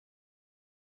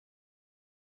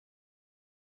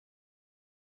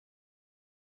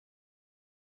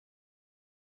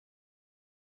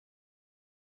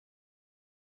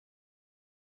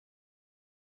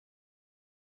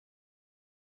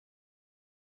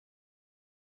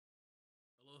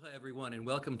Aloha, everyone, and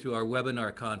welcome to our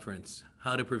webinar conference,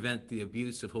 How to Prevent the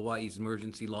Abuse of Hawaii's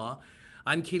Emergency Law.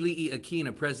 I'm Kili'i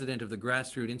Akina, president of the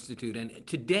Grassroots Institute, and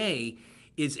today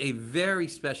is a very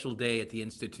special day at the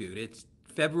Institute. It's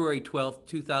February 12th,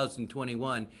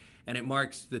 2021, and it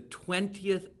marks the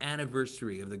 20th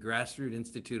anniversary of the Grassroots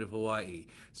Institute of Hawaii.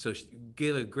 So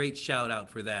give a great shout out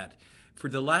for that. For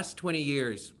the last 20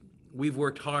 years, we've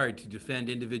worked hard to defend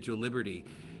individual liberty,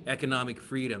 economic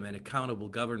freedom, and accountable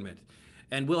government.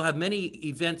 And we'll have many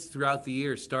events throughout the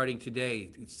year starting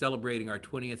today celebrating our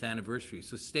 20th anniversary.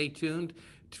 So stay tuned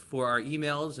for our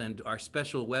emails and our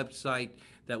special website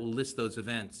that will list those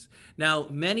events. Now,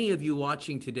 many of you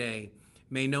watching today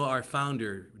may know our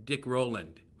founder, Dick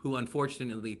Rowland, who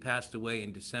unfortunately passed away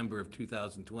in December of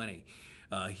 2020.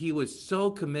 He was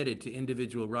so committed to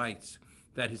individual rights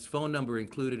that his phone number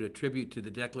included a tribute to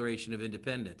the Declaration of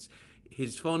Independence.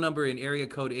 His phone number in area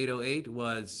code 808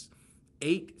 was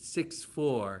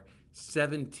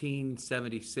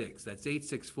 864-1776. That's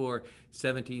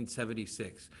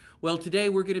 864-1776. Well, today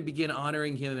we're going to begin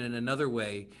honoring him in another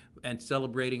way and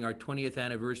celebrating our 20th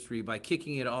anniversary by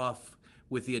kicking it off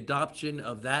with the adoption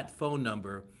of that phone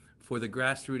number for the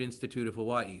Grassroots Institute of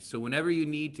Hawaii. So whenever you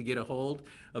need to get a hold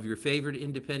of your favorite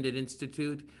independent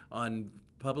institute on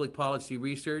public policy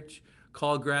research,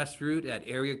 call Grassroots at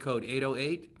area code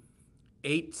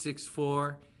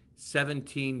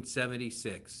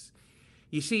 808-864-1776.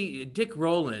 You see, Dick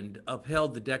Rowland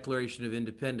upheld the Declaration of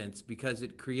Independence because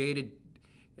it created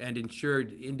and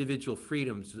ensured individual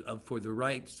freedoms for the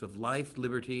rights of life,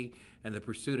 liberty, and the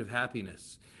pursuit of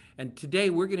happiness. And today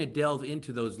we're going to delve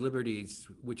into those liberties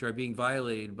which are being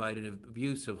violated by an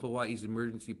abuse of Hawaii's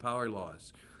emergency power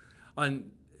laws.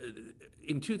 In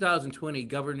 2020,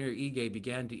 Governor Ige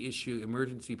began to issue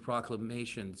emergency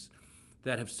proclamations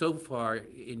that have so far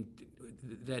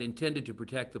that intended to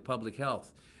protect the public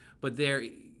health. But there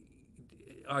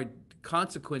are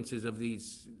consequences of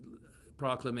these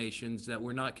proclamations that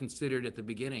were not considered at the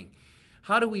beginning.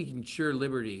 How do we ensure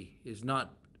liberty is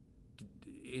not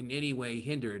in any way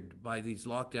hindered by these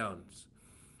lockdowns?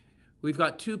 We've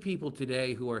got two people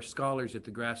today who are scholars at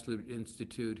the Grassroots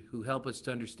Institute who help us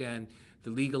to understand the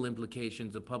legal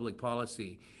implications of public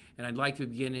policy. And I'd like to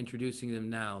begin introducing them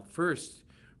now. First,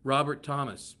 Robert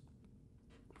Thomas.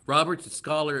 Robert's a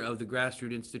scholar of the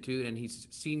Grassroots Institute, and he's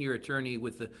senior attorney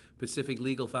with the Pacific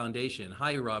Legal Foundation.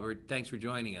 Hi, Robert. Thanks for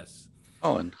joining us.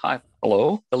 Oh, and hi.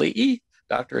 Hello, Kali'i,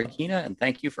 Dr. Akina, and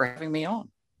thank you for having me on.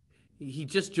 He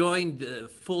just joined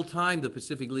full-time the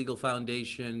Pacific Legal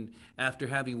Foundation after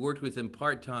having worked with them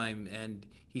part-time, and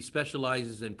he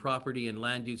specializes in property and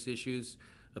land use issues,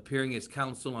 appearing as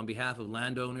counsel on behalf of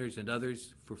landowners and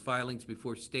others for filings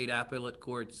before state appellate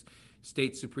courts,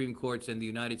 state Supreme Courts, and the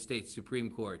United States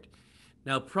Supreme Court.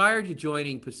 Now, prior to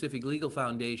joining Pacific Legal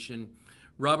Foundation,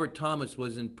 Robert Thomas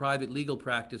was in private legal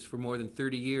practice for more than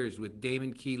 30 years with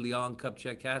Damon Key Leong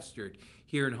Kupchak Hastert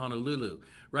here in Honolulu.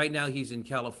 Right now, he's in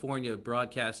California,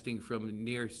 broadcasting from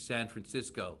near San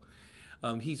Francisco.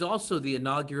 He's also the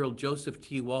inaugural Joseph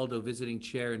T. Waldo Visiting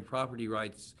Chair in Property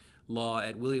Rights Law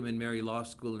at William and Mary Law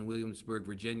School in Williamsburg,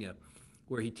 Virginia,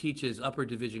 where he teaches upper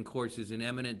division courses in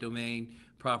eminent domain,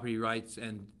 property rights,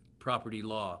 and property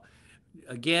law.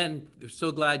 Again, we're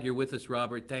so glad you're with us,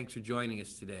 Robert. Thanks for joining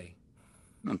us today.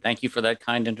 And thank you for that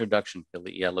kind introduction,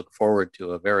 Kali'i. I look forward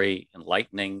to a very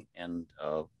enlightening and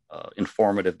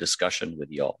informative discussion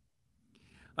with y'all.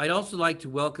 I'd also like to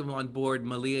welcome on board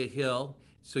Malia Hill,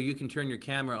 so you can turn your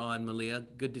camera on, Malia.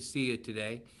 Good to see you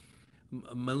today.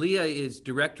 Malia is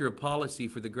Director of Policy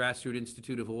for the Grassroots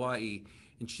Institute of Hawaii,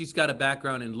 and she's got a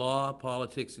background in law,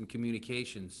 politics, and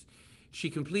communications. She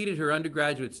completed her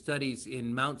undergraduate studies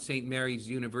in Mount St. Mary's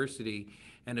University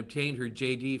and obtained her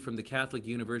JD from the Catholic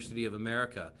University of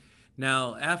America.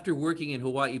 Now, after working in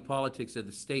Hawaii politics at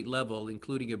the state level,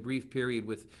 including a brief period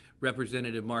with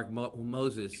Representative Mark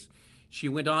Moses, she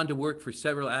went on to work for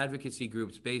several advocacy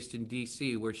groups based in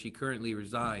DC, where she currently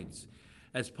resides.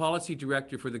 As policy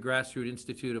director for the Grassroots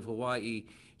Institute of Hawaii,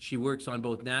 she works on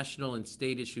both national and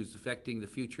state issues affecting the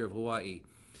future of Hawaii.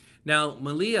 Now,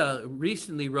 Malia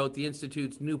recently wrote the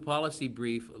Institute's new policy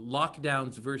brief,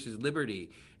 Lockdowns versus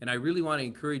Liberty, and I really want to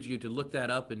encourage you to look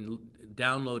that up and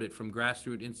download it from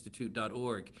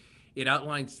grassrootsinstitute.org. It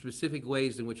outlines specific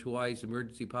ways in which Hawaii's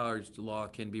emergency powers law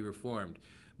can be reformed.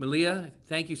 Malia,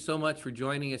 thank you so much for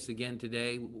joining us again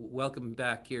today. Welcome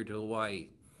back here to Hawaii.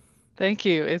 Thank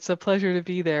you. It's a pleasure to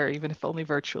be there, even if only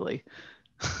virtually.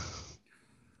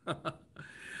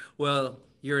 Well,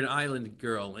 you're an island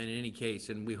girl in any case,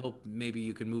 and we hope maybe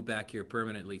you can move back here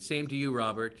permanently. Same to you,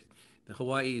 Robert. The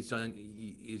Hawaii is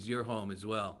your home as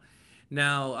well.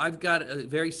 Now, I've got a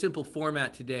very simple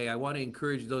format today. I want to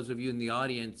encourage those of you in the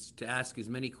audience to ask as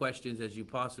many questions as you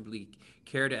possibly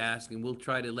care to ask, and we'll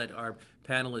try to let our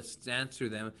panelists answer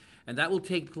them. And that will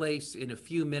take place in a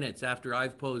few minutes after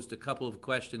I've posed a couple of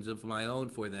questions of my own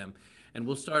for them. And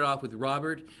we'll start off with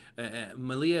Robert.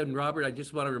 Malia and Robert, I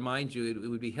just want to remind you, it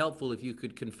would be helpful if you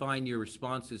could confine your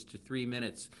responses to 3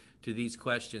 minutes to these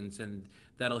questions, and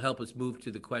that'll help us move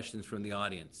to the questions from the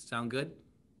audience. Sound good?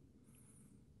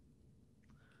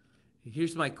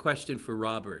 Here's my question for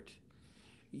Robert.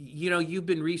 You know, you've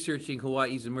been researching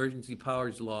Hawaii's emergency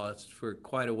powers laws for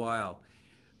quite a while.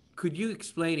 Could you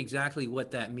explain exactly what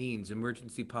that means,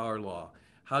 emergency power law?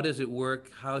 How does it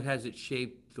work? How has it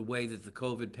shaped the way that the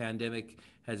COVID pandemic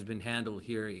has been handled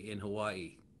here in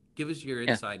Hawaii? Give us your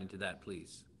Yeah, insight into that,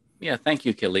 please. yeah. Thank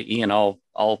you, Kili'i, and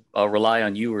I'll rely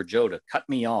on you or Joe to cut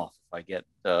me off if I get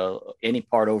any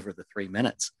part over the 3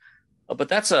 minutes. But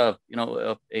that's a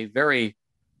very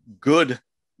good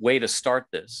way to start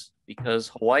this,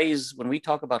 because when we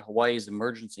talk about Hawaii's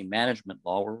emergency management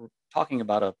law, we're talking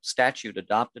about a statute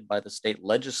adopted by the state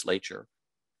legislature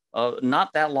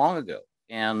not that long ago.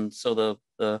 And so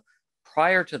the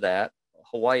prior to that,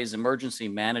 Hawaii's emergency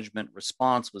management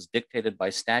response was dictated by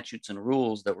statutes and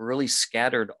rules that were really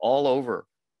scattered all over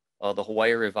the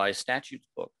Hawaii Revised Statutes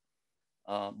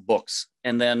books.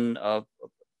 And then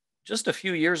just a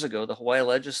few years ago, the Hawaii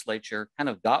legislature kind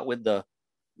of got with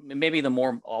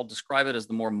I'll describe it as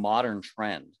the more modern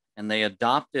trend. And they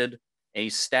adopted a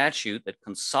statute that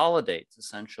consolidates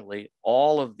essentially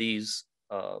all of these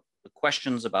the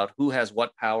questions about who has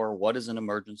what power, what is an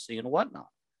emergency, and whatnot.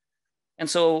 And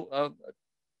so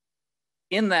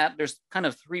in that, there's kind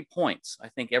of 3 points I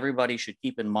think everybody should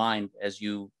keep in mind as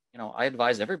I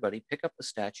advise everybody pick up the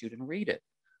statute and read it.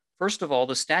 First of all,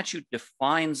 the statute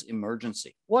defines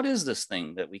emergency. What is this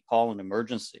thing that we call an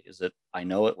emergency? Is it, I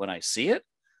know it when I see it?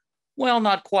 Well,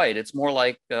 not quite. It's more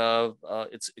like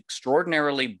it's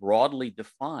extraordinarily broadly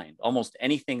defined. Almost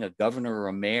anything a governor or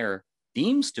a mayor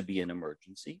deems to be an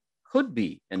emergency could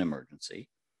be an emergency.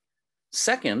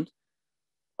 Second,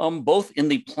 both in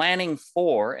the planning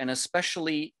for and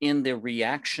especially in the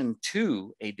reaction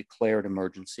to a declared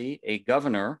emergency, a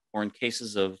governor, or in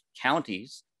cases of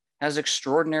counties, has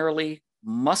extraordinarily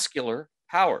muscular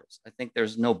powers. I think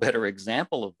there's no better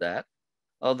example of that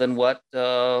than what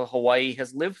Hawaii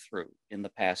has lived through in the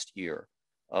past year,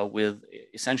 with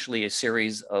essentially a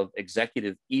series of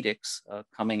executive edicts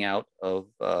coming out of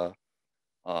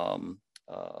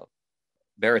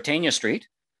Beretania Street,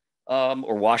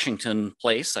 or Washington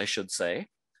Place, I should say,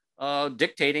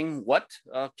 dictating what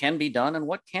can be done and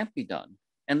what can't be done.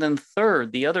 And then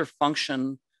third, the other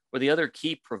function or the other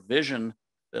key provision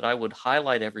that I would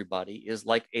highlight everybody is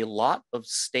like a lot of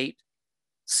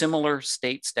similar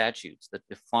state statutes that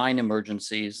define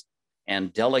emergencies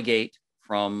and delegate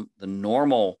from the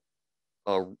normal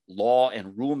law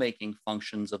and rulemaking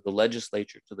functions of the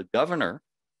legislature to the governor.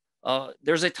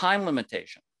 There's a time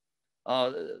limitation,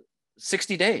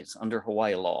 60 days under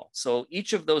Hawaii law. So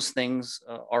each of those things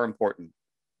are important.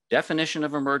 Definition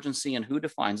of emergency and who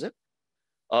defines it,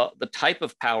 the type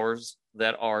of powers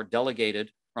that are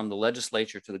delegated from the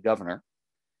legislature to the governor,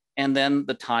 and then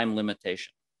the time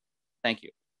limitation. Thank you.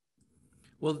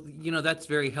 Well, you know, that's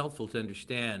very helpful to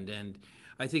understand. And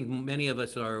I think many of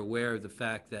us are aware of the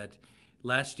fact that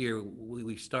last year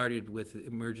we started with an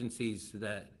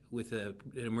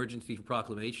emergency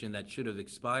proclamation that should have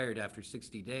expired after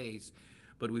 60 days.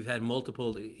 But we've had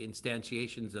multiple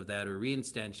instantiations of that or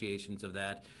reinstantiations of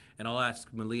that. And I'll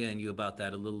ask Malia and you about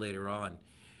that a little later on.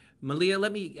 Malia,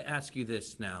 let me ask you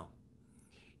this now.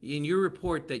 In your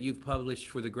report that you've published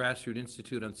for the Grassroots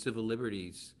Institute on Civil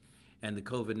Liberties and the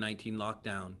COVID-19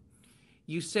 lockdown,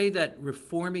 you say that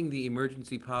reforming the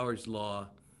emergency powers law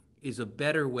is a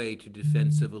better way to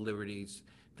defend civil liberties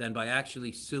than by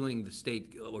actually suing the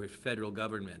state or federal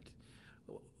government.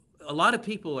 A lot of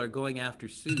people are going after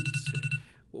suits.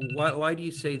 Why do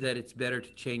you say that it's better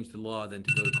to change the law than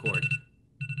to go to court?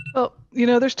 Well,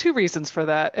 there's 2 reasons for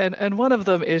that. And one of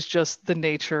them is just the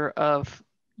nature of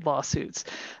lawsuits,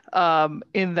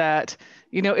 in that,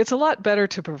 it's a lot better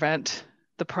to prevent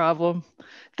the problem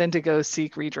than to go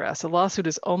seek redress. A lawsuit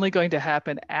is only going to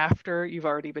happen after you've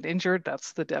already been injured.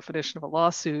 That's the definition of a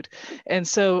lawsuit. And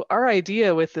so our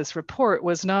idea with this report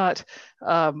was not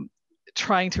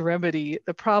trying to remedy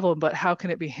the problem, but how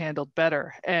can it be handled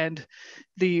better? And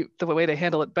the way to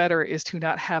handle it better is to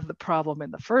not have the problem in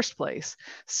the first place.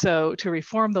 So to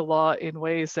reform the law in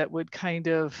ways that would kind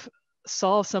of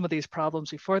solve some of these problems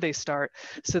before they start,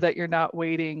 so that you're not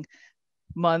waiting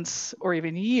months, or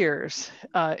even years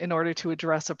in order to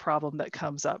address a problem that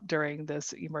comes up during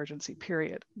this emergency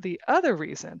period. The other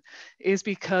reason is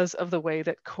because of the way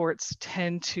that courts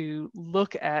tend to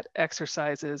look at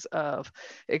exercises of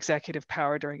executive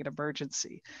power during an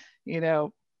emergency. You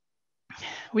know,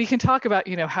 we can talk about,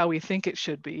 you know, how we think it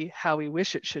should be, how we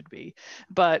wish it should be,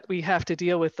 but we have to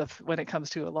deal with when it comes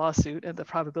to a lawsuit and the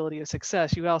probability of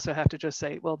success, you also have to just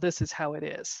say, well, this is how it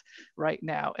is right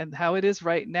now. And how it is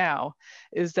right now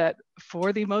is that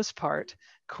for the most part,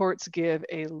 courts give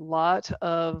a lot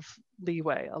of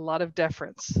leeway, a lot of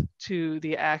deference to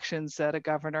the actions that a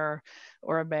governor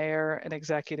or a mayor, an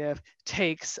executive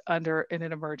takes in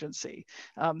an emergency.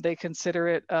 They consider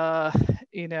it,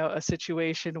 you know, a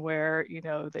situation where, you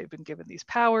know, they've been given these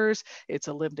powers. It's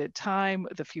a limited time.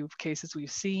 The few cases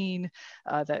we've seen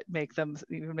that make them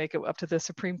even make it up to the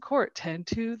Supreme Court tend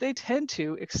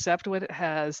to, except when it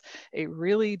has a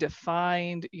really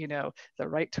defined, you know, the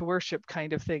right to worship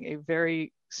kind of thing, a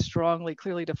very strongly,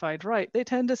 clearly defined right. They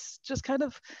tend to just kind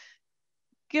of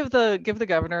give the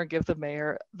governor, give the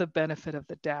mayor the benefit of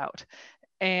the doubt.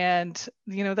 And,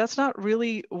 you know, that's not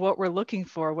really what we're looking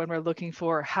for when we're looking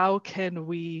for how can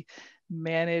we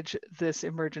manage this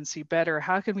emergency better?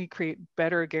 How can we create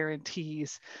better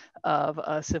guarantees of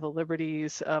civil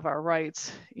liberties, of our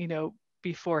rights, you know,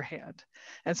 beforehand?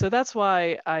 And so that's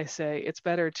why I say it's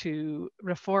better to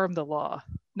reform the law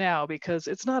now, because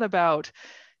it's not about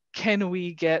can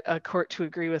we get a court to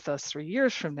agree with us 3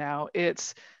 years from now?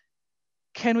 It's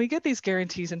can we get these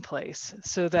guarantees in place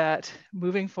so that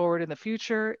moving forward in the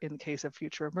future, in case of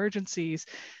future emergencies,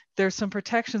 there's some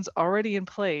protections already in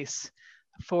place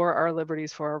for our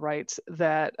liberties, for our rights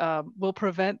that will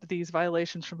prevent these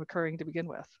violations from occurring to begin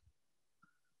with.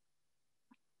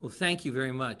 Well, thank you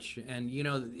very much. And you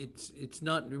know, it's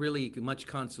not really much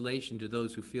consolation to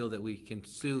those who feel that we can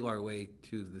sue our way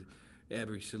to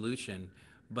every solution.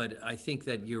 But I think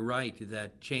that you're right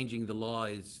that changing the law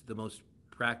is the most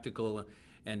practical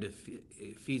and a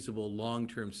feasible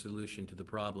long-term solution to the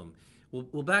problem.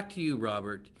 Well, back to you,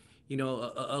 Robert. You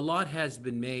know, a lot has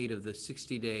been made of the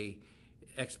 60-day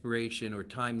expiration or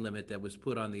time limit that was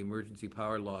put on the emergency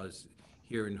power laws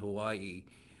here in Hawaii,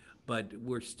 but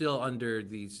we're still under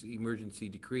these emergency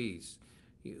decrees.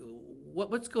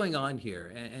 What's going on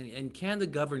here? And can the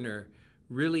governor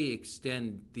really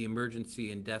extend the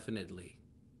emergency indefinitely?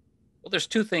 Well, there's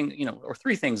two things, you know, or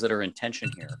three things that are in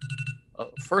tension here.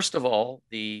 First of all,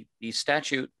 the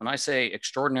statute, when I say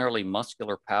extraordinarily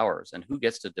muscular powers and who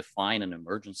gets to define an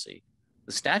emergency,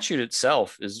 the statute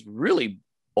itself is really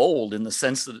bold in the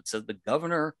sense that it says the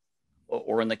governor,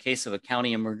 or in the case of a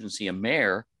county emergency, a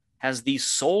mayor, has the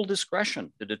sole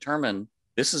discretion to determine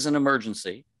this is an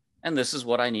emergency and this is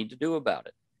what I need to do about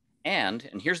it. And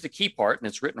here's the key part, and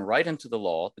it's written right into the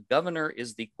law, the governor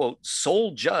is the, quote,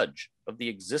 sole judge of the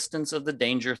existence of the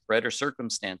danger, threat, or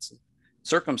circumstance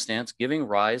giving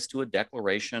rise to a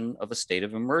declaration of a state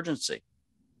of emergency.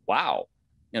 Wow.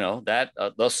 You know, that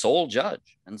the sole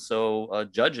judge. And so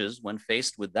judges, when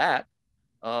faced with that,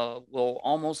 will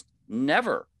almost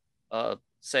never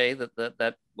say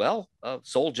that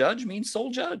sole judge means sole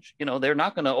judge. You know, they're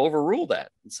not going to overrule that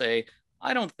and say,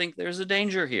 I don't think there's a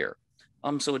danger here.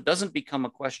 So it doesn't become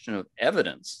a question of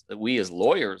evidence that we as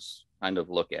lawyers kind of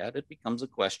look at. It becomes a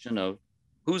question of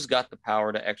who's got the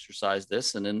power to exercise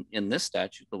this. And in this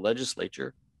statute, the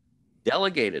legislature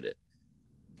delegated it.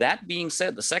 That being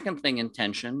said, the second thing in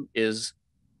tension is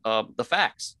the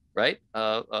facts, right?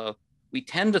 We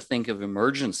tend to think of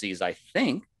emergencies, I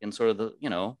think, in sort of the, you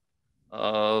know,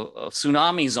 a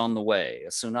tsunami's on the way, a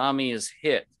tsunami is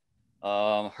hit,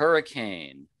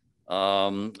 hurricane,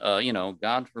 you know,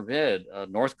 God forbid,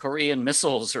 North Korean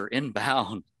missiles are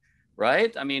inbound,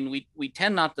 right? I mean, we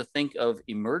tend not to think of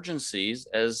emergencies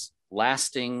as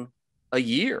lasting a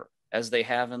year, as they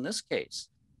have in this case.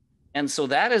 And so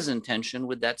that is in tension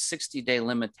with that 60-day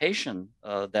limitation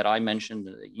that I mentioned,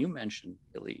 that you mentioned,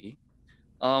 Kali'i,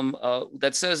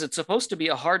 that says it's supposed to be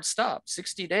a hard stop,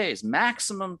 60 days,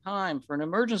 maximum time for an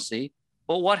emergency.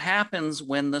 But what happens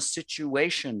when the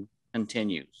situation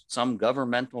continues? Some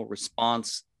governmental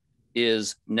response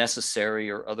is necessary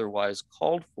or otherwise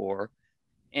called for.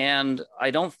 And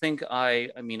I don't think I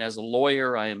mean, as a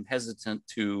lawyer, I am hesitant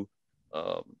to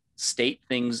state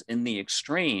things in the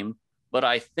extreme, but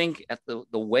I think at the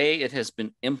way it has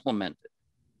been implemented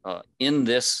in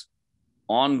this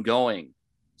ongoing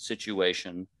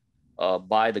situation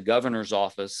by the governor's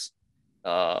office,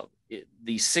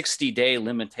 the 60-day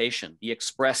limitation, the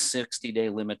express 60-day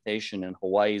limitation in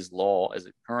Hawaii's law as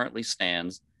it currently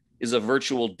stands, is a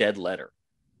virtual dead letter.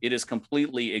 It is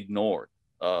completely ignored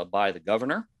by the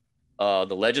governor.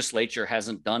 The legislature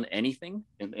hasn't done anything,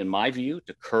 in my view,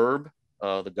 to curb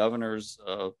the governor's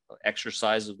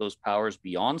exercise of those powers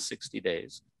beyond 60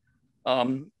 days,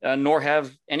 nor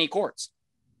have any courts.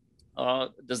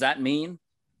 Does that mean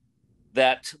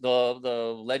that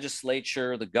the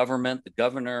legislature, the government, the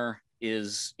governor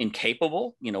is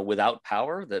incapable, without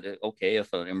power? That okay,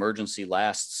 if an emergency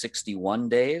lasts 61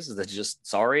 days, that's just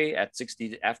sorry,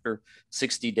 after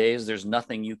 60 days, there's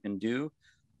nothing you can do?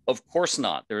 Of course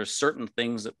not. There are certain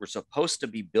things that were supposed to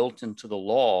be built into the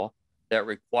law that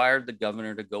required the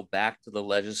governor to go back to the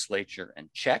legislature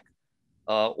and check,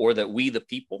 or that we, the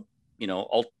people,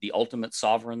 the ultimate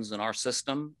sovereigns in our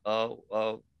system,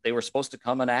 they were supposed to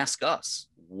come and ask us,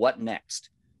 what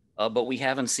next? But we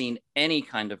haven't seen any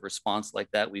kind of response like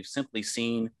that. We've simply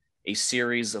seen a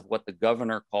series of what the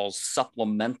governor calls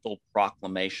supplemental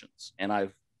proclamations. And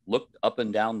I've looked up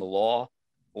and down the law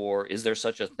for, is there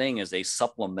such a thing as a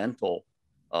supplemental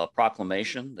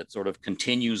proclamation that sort of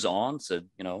continues on? So,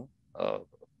 I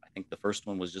think the first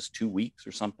one was just 2 weeks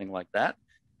or something like that.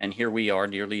 And here we are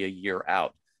nearly a year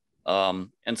out.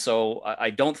 And so I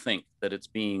don't think that it's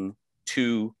being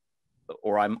too,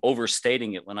 or I'm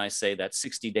overstating it when I say that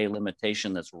 60-day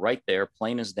limitation that's right there,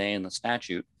 plain as day in the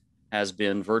statute, has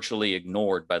been virtually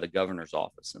ignored by the governor's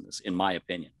office in this, in my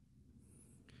opinion.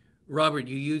 Robert,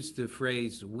 you used the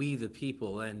phrase "we the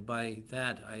people," and by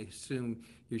that I assume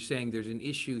you're saying there's an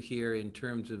issue here in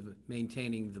terms of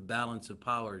maintaining the balance of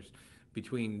powers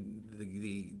between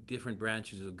the different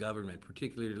branches of government,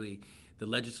 particularly the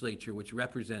legislature, which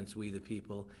represents we the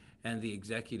people, and the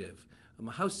executive.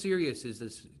 How serious is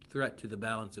this threat to the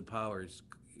balance of powers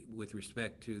with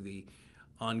respect to the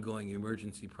ongoing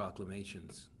emergency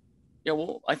proclamations? Yeah,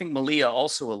 well, I think Malia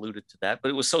also alluded to that, but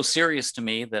it was so serious to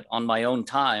me that on my own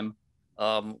time,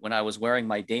 when I was wearing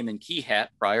my Damon Key hat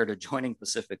prior to joining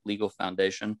Pacific Legal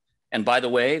Foundation, and by the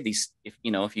way, if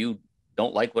you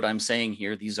don't like what I'm saying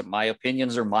here, these are my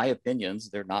opinions.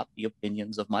 They're not the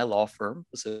opinions of my law firm,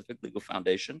 Pacific Legal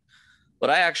Foundation. But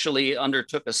I actually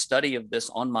undertook a study of this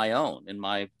on my own in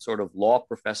my sort of law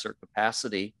professor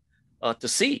capacity to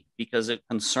see, because it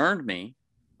concerned me.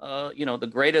 The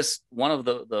greatest, one of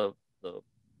the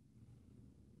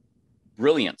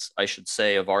brilliance, I should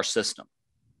say, of our system,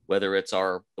 whether it's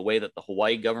the way that the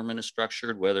Hawaii government is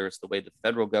structured, whether it's the way the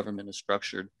federal government is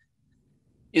structured,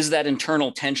 is that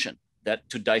internal tension that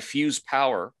to diffuse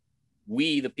power,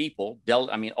 we, the people,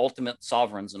 ultimate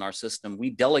sovereigns in our system, we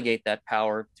delegate that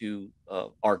power to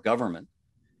our government.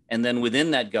 And then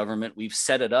within that government, we've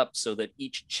set it up so that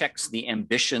each checks the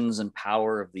ambitions and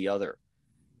power of the other.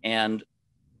 And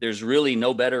there's really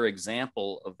no better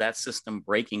example of that system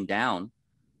breaking down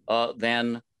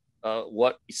than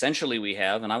what essentially we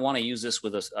have. And I want to use this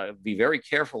with us, be very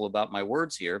careful about my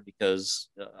words here, because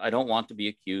I don't want to be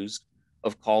accused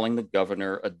of calling the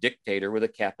governor a dictator with a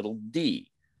capital D.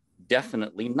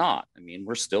 Definitely not. I mean,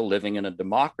 we're still living in a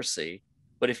democracy.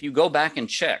 But if you go back and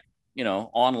check,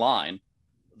 online,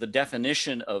 the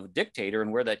definition of dictator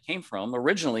and where that came from,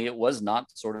 originally it was not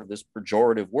sort of this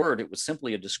pejorative word. It was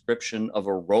simply a description of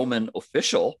a Roman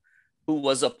official who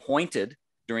was appointed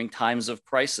during times of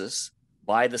crisis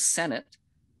by the Senate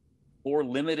for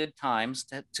limited times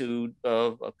to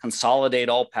consolidate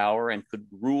all power and could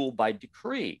rule by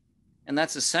decree. And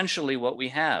that's essentially what we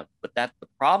have. But the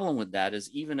problem with that is,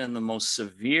 even in the most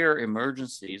severe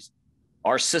emergencies,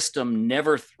 our system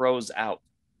never throws out,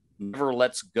 never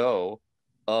lets go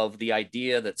of the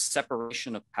idea that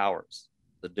separation of powers,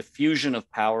 the diffusion of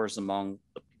powers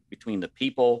between the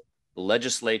people, the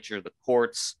legislature, the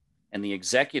courts, and the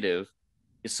executive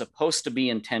is supposed to be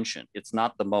in tension. It's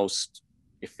not the most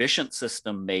efficient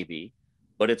system, maybe,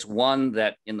 but it's one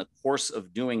that in the course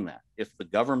of doing that, if the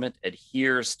government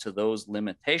adheres to those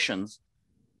limitations,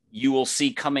 you will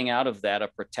see coming out of that a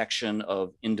protection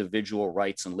of individual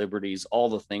rights and liberties, all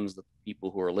the things that the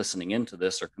people who are listening into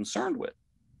this are concerned with.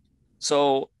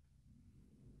 So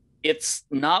it's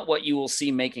not what you will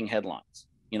see making headlines.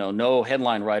 No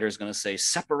headline writer is going to say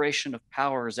separation of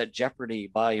powers at jeopardy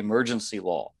by emergency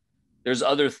law. There's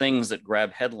other things that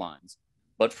grab headlines.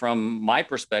 But from my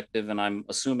perspective, and I'm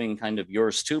assuming kind of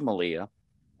yours too, Malia,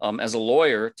 as a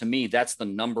lawyer, to me, that's the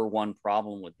number one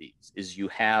problem with these, is you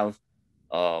have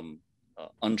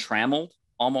untrammeled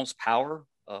almost power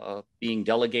being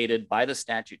delegated by the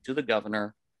statute to the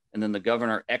governor, and then the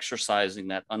governor exercising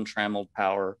that untrammeled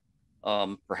power,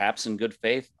 perhaps in good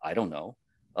faith, I don't know,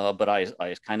 but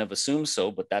I kind of assume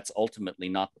so, but that's ultimately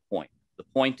not the point. The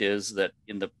point is that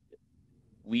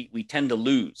we tend to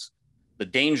lose. The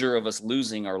danger of us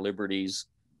losing our liberties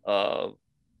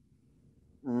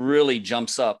really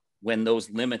jumps up when those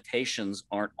limitations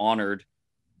aren't honored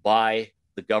by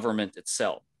the government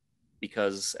itself.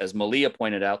 Because as Malia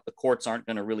pointed out, the courts aren't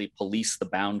going to really police the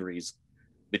boundaries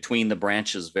between the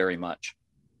branches very much.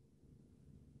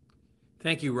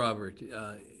 Thank you, Robert.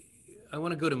 I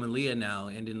want to go to Malia now,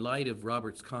 and in light of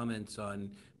Robert's comments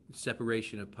on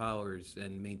separation of powers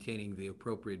and maintaining the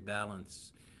appropriate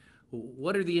balance,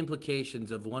 what are the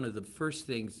implications of one of the first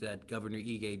things that Governor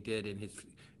Ige did in his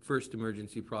first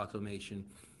emergency proclamation,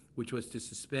 which was to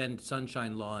suspend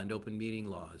sunshine law and open meeting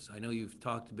laws? I know you've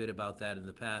talked a bit about that in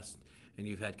the past, and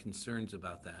you've had concerns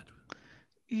about that.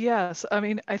 Yes, I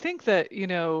mean, I think that,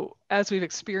 as we've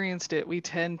experienced it, we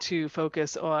tend to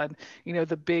focus on,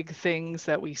 the big things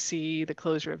that we see, the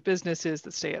closure of businesses,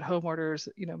 the stay-at-home orders,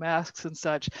 masks and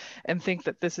such, and think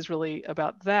that this is really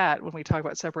about that when we talk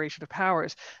about separation of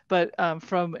powers. But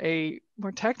from a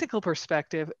more technical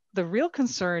perspective, the real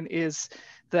concern is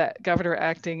that governor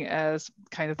acting as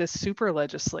kind of this super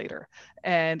legislator.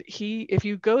 And if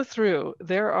you go through,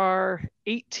 there are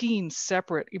 18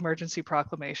 separate emergency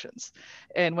proclamations.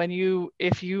 And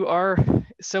if you are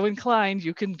so inclined,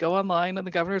 you can go online on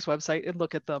the governor's website and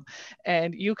look at them.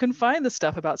 And you can find the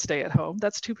stuff about stay at home.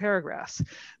 That's 2 paragraphs.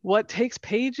 What takes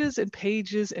pages and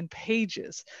pages and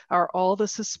pages are all the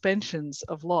suspensions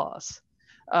of laws.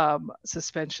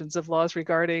 Suspensions of laws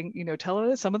regarding,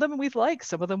 television. Some of them we like,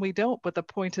 some of them we don't. But the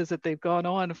point is that they've gone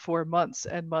on for months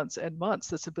and months and months,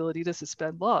 this ability to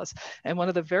suspend laws. And one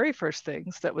of the very first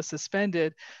things that was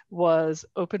suspended was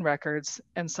open records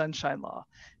and sunshine law.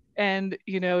 And,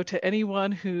 to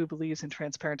anyone who believes in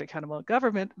transparent, accountable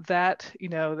government, that,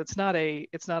 it's not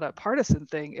a partisan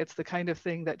thing. It's the kind of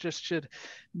thing that just should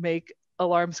make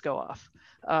alarms go off.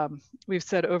 We've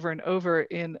said over and over,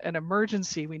 in an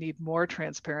emergency, we need more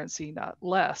transparency, not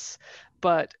less.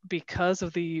 But because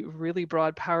of the really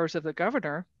broad powers of the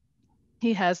governor,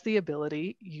 he has the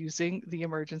ability, using the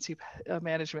emergency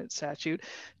management statute,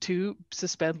 to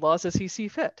suspend laws as he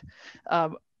sees fit.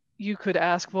 You could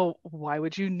ask, well, why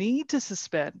would you need to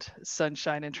suspend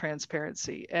sunshine and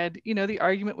transparency? And, the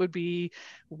argument would be,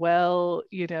 well,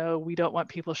 we don't want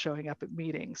people showing up at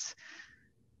meetings.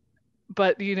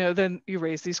 But, then you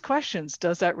raise these questions.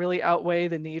 Does that really outweigh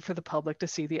the need for the public to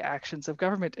see the actions of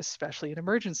government, especially in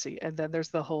emergency? And then there's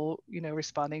the whole,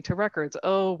 responding to records.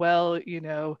 Oh, well,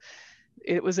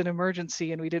 it was an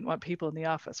emergency and we didn't want people in the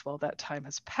office. Well, that time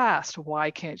has passed. Why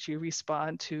can't you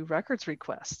respond to records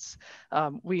requests?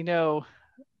 We know,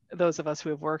 those of us who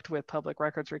have worked with public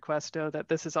records requests know that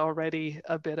this is already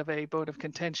a bit of a bone of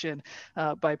contention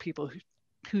by people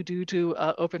who do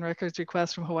open records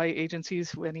requests from Hawaii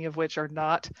agencies, many of which are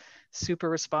not super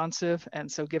responsive.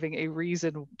 And so giving a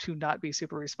reason to not be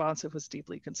super responsive was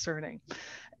deeply concerning.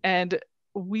 And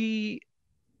we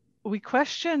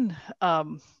question,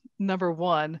 number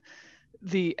one,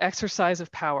 the exercise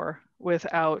of power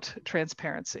without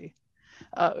transparency.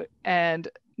 And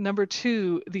number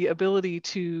two, the ability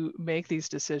to make these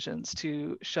decisions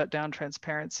to shut down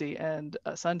transparency and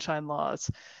sunshine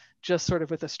laws just sort of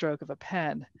with a stroke of a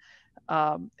pen.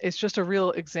 It's just a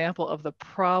real example of the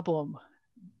problem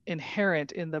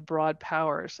inherent in the broad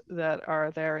powers that are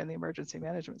there in the emergency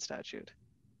management statute.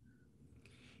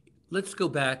 Let's go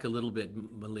back a little bit,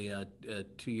 Malia,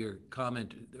 to your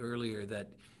comment earlier that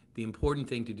the important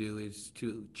thing to do is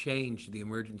to change the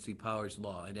emergency powers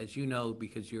law. And as you know,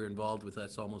 because you're involved with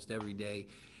us almost every day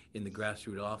in the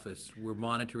grassroots office, we're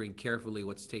monitoring carefully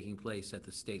what's taking place at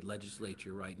the state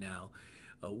legislature right now.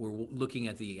 We're looking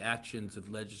at the actions of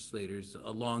legislators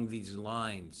along these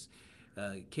lines.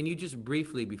 Can you just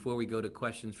briefly, before we go to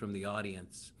questions from the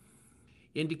audience,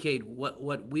 indicate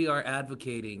what we are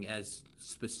advocating as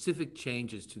specific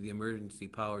changes to the emergency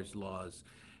powers laws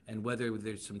and whether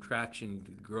there's some traction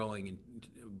growing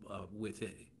with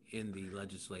it in the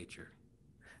legislature?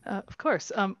 Of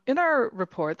course. In our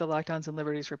report, the Lockdowns and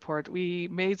Liberties report, we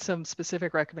made some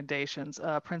specific recommendations,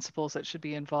 principles that should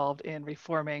be involved in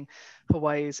reforming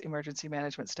Hawaii's emergency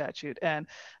management statute. And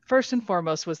first and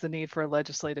foremost was the need for a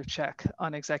legislative check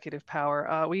on executive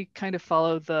power. We kind of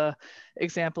followed the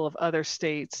example of other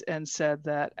states and said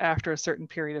that after a certain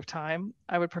period of time,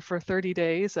 I would prefer 30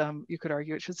 days. You could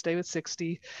argue it should stay with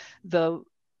 60.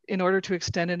 In order to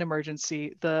extend an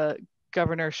emergency, the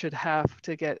governor should have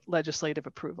to get legislative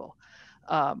approval.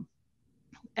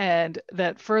 And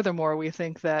that furthermore, we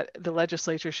think that the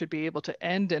legislature should be able to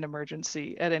end an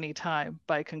emergency at any time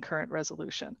by concurrent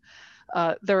resolution.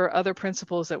 There are other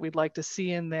principles that we'd like to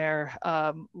see in there,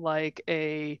 like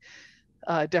a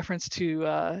deference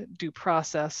to due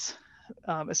process,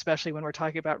 especially when we're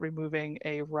talking about removing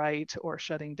a right or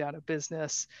shutting down a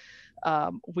business.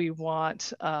 We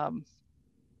want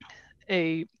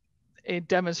a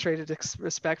demonstrated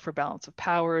respect for balance of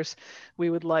powers. We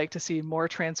would like to see more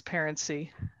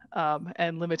transparency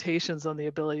and limitations on the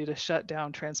ability to shut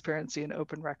down transparency and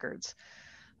open records.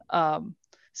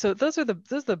 So those are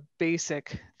the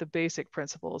basic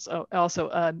principles. Oh,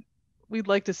 also, we'd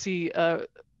like to see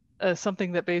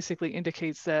something that basically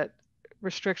indicates that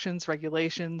restrictions,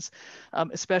 regulations,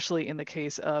 especially in the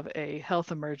case of a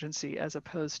health emergency as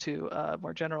opposed to a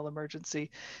more general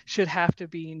emergency, should have to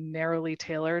be narrowly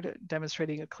tailored,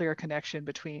 demonstrating a clear connection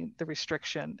between the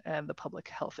restriction and the public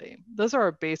health aim. Those are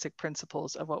our basic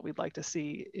principles of what we'd like to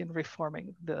see in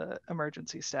reforming the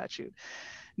emergency statute.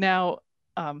 Now,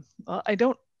 I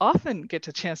don't often get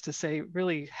a chance to say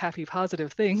really happy,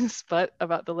 positive things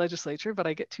about the legislature, but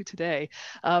I get to today.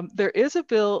 There is a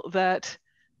bill that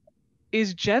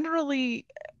is generally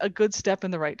a good step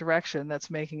in the right direction that's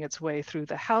making its way through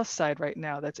the House side right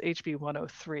now. That's HB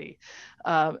 103.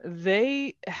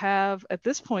 They have, at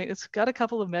this point, it's got a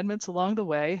couple of amendments along the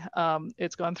way.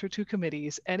 It's gone through 2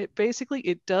 committees, and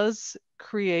it does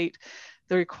create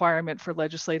the requirement for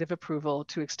legislative approval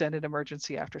to extend an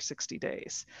emergency after 60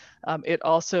 days. It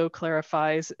also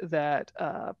clarifies that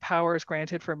powers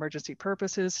granted for emergency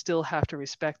purposes still have to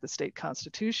respect the state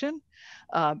constitution.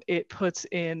 It puts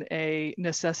in a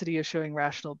necessity of showing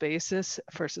rational basis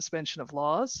for suspension of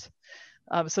laws.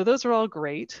 So those are all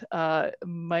great.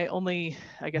 My only,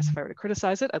 I guess if I were to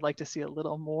criticize it, I'd like to see a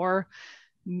little more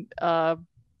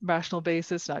rational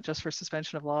basis, not just for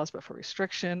suspension of laws, but for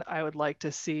restriction. I would like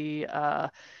to see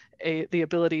the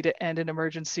ability to end an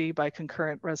emergency by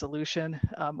concurrent resolution,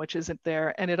 which isn't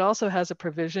there. And it also has a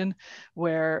provision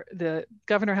where the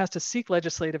governor has to seek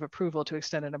legislative approval to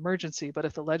extend an emergency, but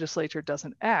if the legislature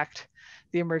doesn't act,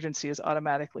 the emergency is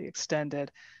automatically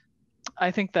extended.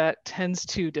 I think that tends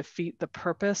to defeat the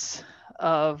purpose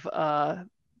of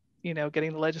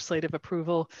getting the legislative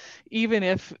approval. Even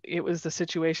if it was the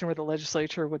situation where the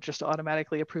legislature would just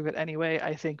automatically approve it anyway,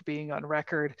 I think being on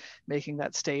record, making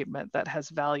that statement, that has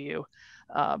value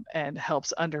and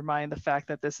helps undermine the fact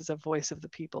that this is a voice of the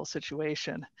people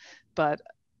situation. But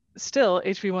still,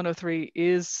 HB 103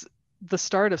 is the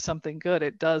start of something good.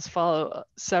 It does follow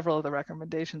several of the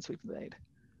recommendations we've made.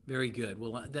 Very good.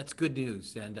 Well, that's good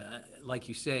news. And like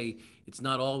you say, it's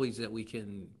not always that we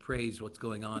can praise what's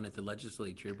going on at the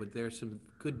legislature, but there's some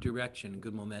good direction and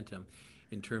good momentum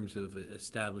in terms of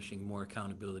establishing more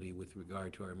accountability with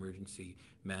regard to our emergency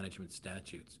management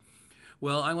statutes.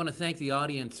 Well, I want to thank the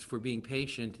audience for being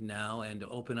patient now and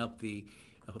open up the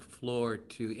floor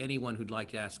to anyone who'd like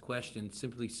to ask questions.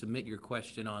 Simply submit your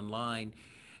question online,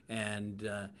 and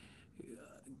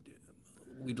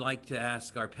we'd like to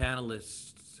ask our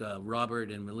panelists,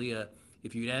 Robert and Malia,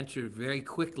 if you'd answer very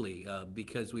quickly,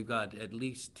 because we've got at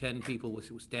least 10 people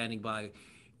standing by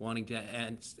wanting to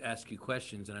ask you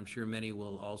questions, and I'm sure many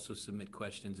will also submit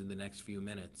questions in the next few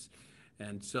minutes.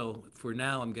 And so for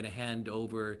now, I'm going to hand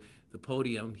over the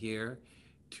podium here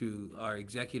to our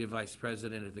Executive Vice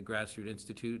President at the Grassroots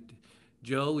Institute.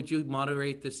 Joe, would you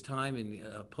moderate this time and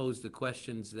pose the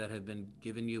questions that have been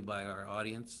given you by our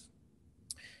audience?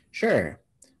 Sure.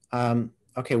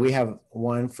 Okay, we have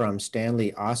one from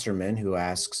Stanley Osserman who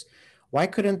asks, why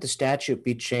couldn't the statute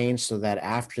be changed so that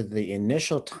after the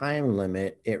initial time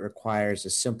limit, it requires a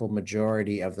simple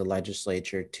majority of the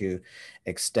legislature to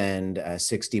extend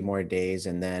 60 more days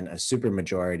and then a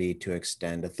supermajority to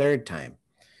extend a third time?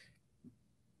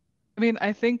 I mean,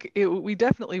 I think we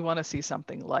definitely want to see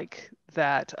something like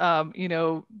that.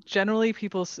 Generally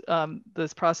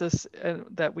this process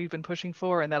that we've been pushing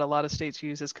for and that a lot of states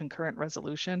use is concurrent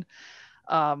resolution.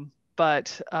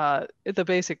 But the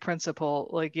basic principle,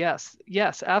 like, yes,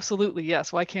 absolutely,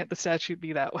 yes. Why can't the statute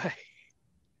be that way?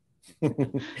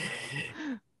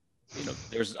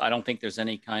 I don't think there's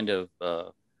any kind of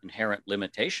inherent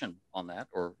limitation on that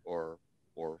or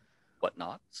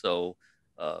whatnot. So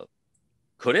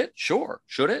could it? Sure.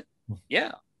 Should it?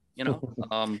 Yeah.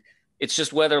 It's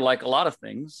just whether, like a lot of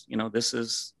things, this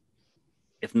is,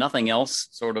 if nothing else,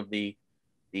 sort of the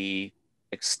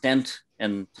extent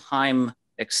and time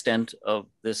extent of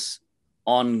this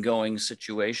ongoing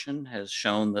situation has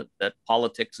shown that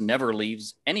politics never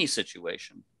leaves any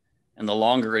situation. And the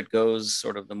longer it goes,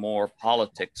 sort of the more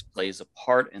politics plays a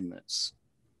part in this.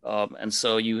 And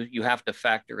so you have to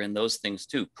factor in those things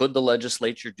too. Could the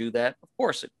legislature do that? Of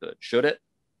course it could. Should it?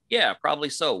 Yeah, probably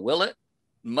so. Will it?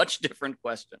 Much different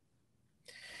question.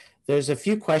 There's a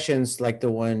few questions like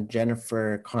the one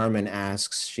Jennifer Carmen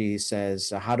asks. She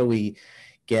says, how do we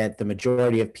get the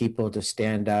majority of people to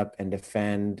stand up and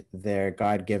defend their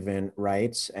God-given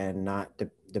rights and not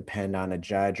depend on a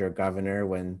judge or governor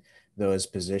when those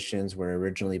positions were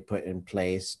originally put in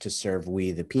place to serve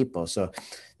we the people. So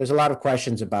there's a lot of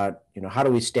questions about, how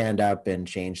do we stand up and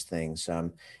change things?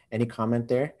 Any comment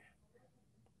there?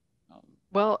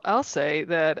 Well, I'll say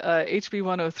that HB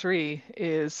 103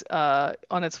 is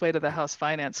on its way to the House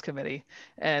Finance Committee,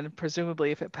 and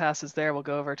presumably if it passes there, will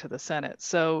go over to the Senate.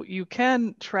 So you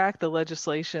can track the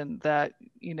legislation that,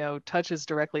 touches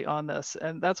directly on this.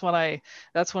 And that's one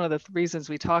of the reasons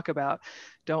we talk about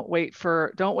don't wait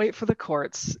for the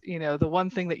courts. The one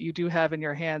thing that you do have in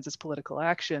your hands is political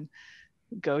action.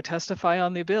 Go testify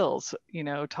on the bills,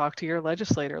 talk to your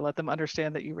legislator, let them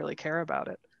understand that you really care about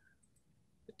it.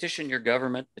 Petition your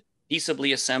government,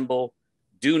 peaceably assemble,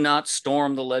 do not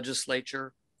storm the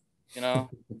legislature, right.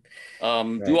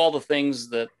 Do all the things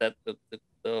that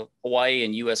the Hawaii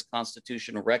and U.S.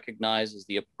 Constitution recognize as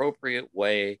the appropriate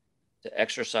way to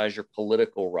exercise your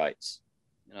political rights.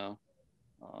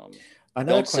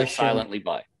 Don't sit silently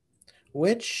by.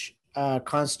 Which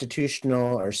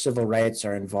constitutional or civil rights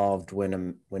are involved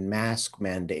when mask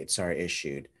mandates are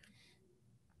issued?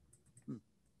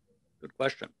 Good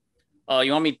question.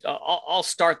 You want me? I'll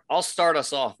start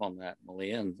us off on that,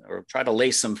 Malia, or try to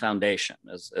lay some foundation,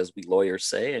 as we lawyers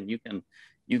say, and you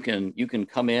can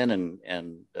come in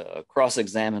and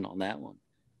cross-examine on that one.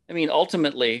 I mean,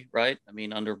 ultimately, right? I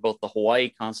mean, under both the Hawaii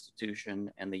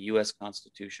Constitution and the U.S.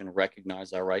 Constitution,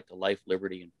 recognize our right to life,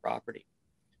 liberty, and property,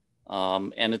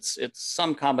 and it's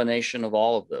some combination of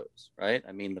all of those, right?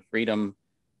 I mean, the freedom.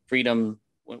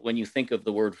 When you think of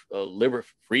the word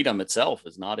freedom itself,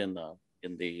 is not in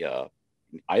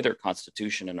either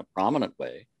constitution in a prominent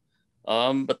way,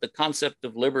 but the concept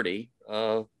of liberty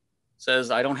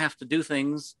says I don't have to do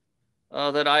things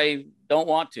that I don't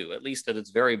want to, at least at its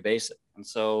very basic. And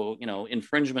so,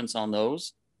 infringements on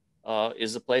those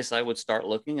is a place I would start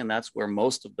looking, and that's where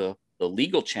most of the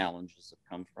legal challenges have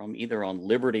come from, either on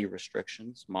liberty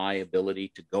restrictions, my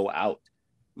ability to go out,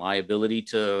 my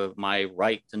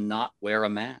right to not wear a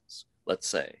mask, let's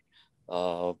say.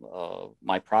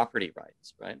 My property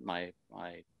rights, right? My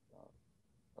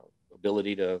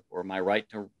ability to, or my right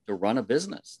to run a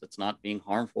business that's not being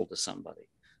harmful to somebody.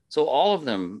 So all of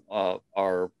them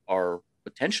are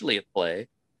potentially at play.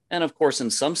 And of course, in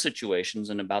some situations,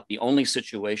 and about the only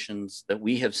situations that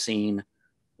we have seen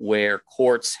where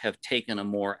courts have taken a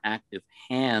more active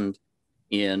hand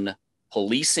in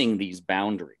policing these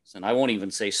boundaries, and I won't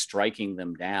even say striking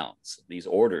them down, these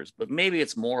orders, but maybe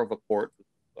it's more of a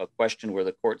question where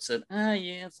the court said, yeah,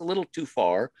 it's a little too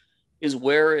far, is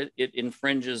where it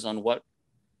infringes on what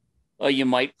you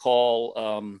might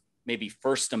call maybe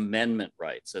First Amendment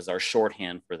rights, as our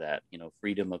shorthand for that,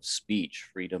 freedom of speech,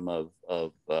 freedom of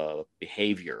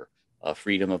behavior,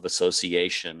 freedom of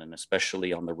association, and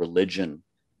especially on the religion,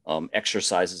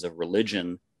 exercises of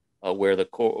religion,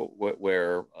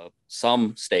 where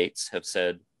some states have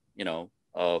said,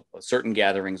 certain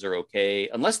gatherings are okay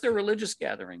unless they're religious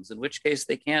gatherings, in which case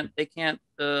they can't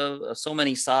so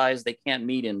many size, they can't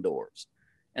meet indoors.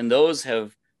 And those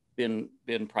have been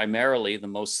primarily the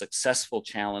most successful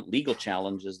legal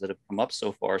challenges that have come up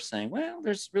so far, saying, well,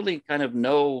 there's really kind of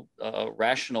no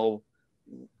rational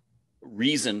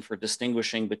reason for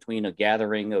distinguishing between a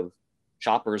gathering of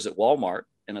shoppers at Walmart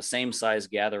and a same size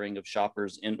gathering of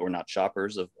shoppers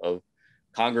of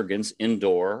congregants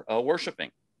indoor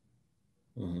worshiping.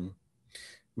 Mm-hmm.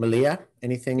 Malia,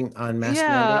 anything on mask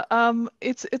mandate?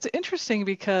 It's interesting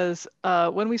because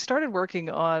when we started working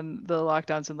on the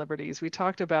lockdowns and liberties, we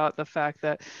talked about the fact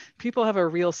that people have a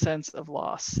real sense of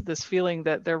loss, this feeling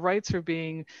that their rights are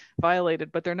being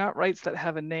violated, but they're not rights that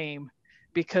have a name,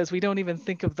 because we don't even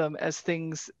think of them as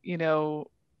things,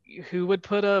 who would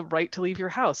put a right to leave your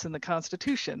house in the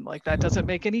Constitution? Like, that doesn't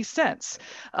make any sense.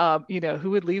 Who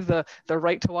would leave the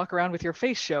right to walk around with your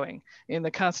face showing in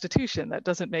the Constitution? That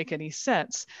doesn't make any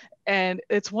sense. And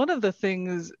it's one of the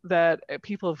things that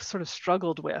people have sort of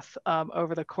struggled with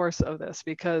over the course of this,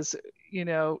 because,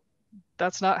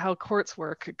 that's not how courts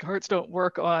work. Courts don't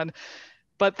work on,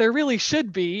 but there really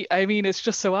should be. I mean, it's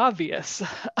just so obvious.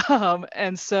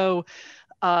 And so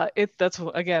that's,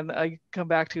 again, I come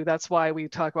back to, that's why we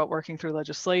talk about working through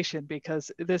legislation,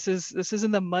 because this is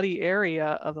in the muddy area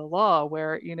of the law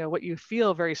where, what you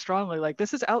feel very strongly, like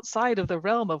this is outside of the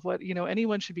realm of what,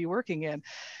 anyone should be working in.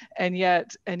 And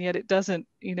yet it doesn't,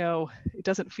 it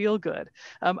doesn't feel good.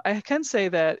 I can say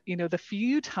that,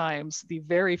 the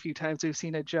very few times we've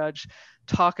seen a judge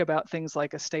talk about things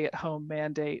like a stay-at-home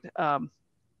mandate,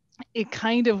 it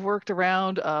kind of worked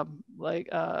around, like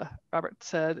Robert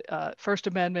said, First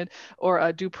Amendment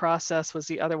or due process was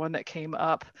the other one that came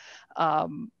up.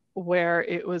 where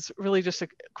it was really just a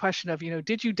question of,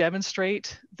 did you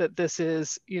demonstrate that this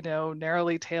is,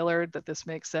 narrowly tailored, that this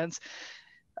makes sense?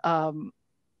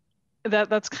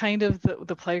 That's kind of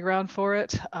the playground for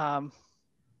it.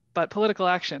 But political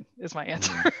action is my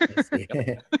answer.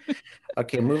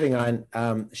 Okay, moving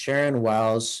on. Sharon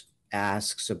Wells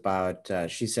asks about,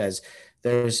 she says,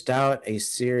 there is a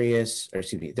serious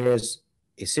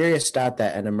doubt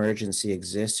that an emergency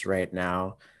exists right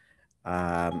now.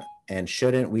 And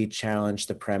shouldn't we challenge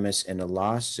the premise in a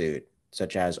lawsuit,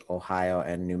 such as Ohio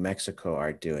and New Mexico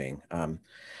are doing? I'm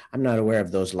not aware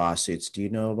of those lawsuits. Do you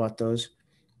know about those?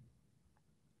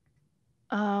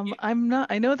 I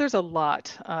know there's a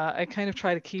lot. I kind of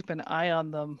try to keep an eye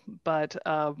on them, but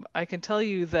I can tell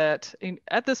you that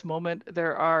at this moment,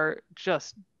 there are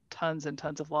just tons and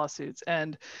tons of lawsuits,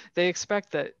 and they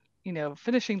expect that,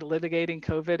 finishing litigating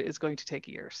COVID is going to take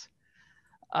years.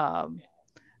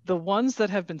 The ones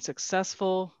that have been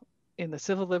successful in the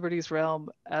civil liberties realm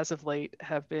as of late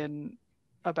have been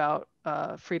about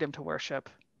freedom to worship,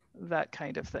 that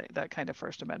kind of thing, that kind of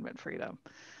First Amendment freedom.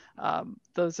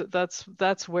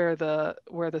 That's where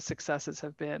the successes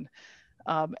have been,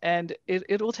 and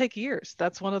it will take years.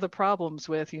 That's one of the problems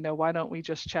with, why don't we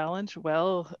just challenge?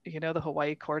 Well, the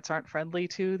Hawaii courts aren't friendly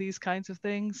to these kinds of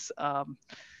things,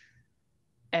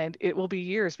 and it will be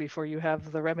years before you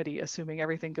have the remedy, assuming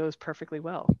everything goes perfectly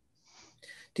well.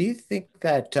 Do you think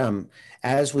that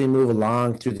as we move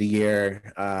along through the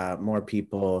year, more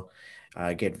people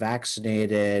get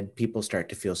vaccinated, people start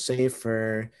to feel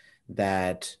safer,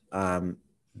 that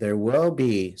there will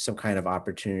be some kind of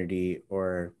opportunity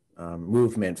or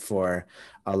movement for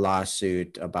a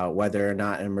lawsuit about whether or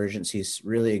not emergencies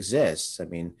really exists? I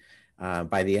mean,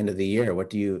 by the end of the year, what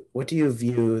do you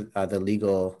view the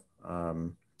legal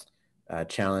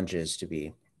challenges to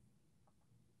be?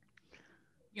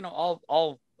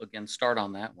 I'll again start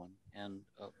on that one, and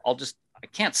you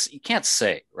can't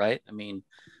say, right? I mean,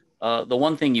 the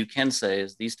one thing you can say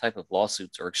is these type of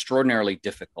lawsuits are extraordinarily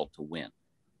difficult to win.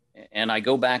 And I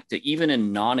go back to even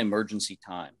in non-emergency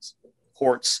times,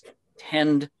 courts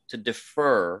tend to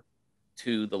defer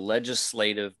to the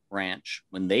legislative branch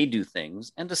when they do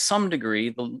things, and to some degree,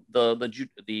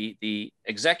 the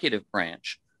executive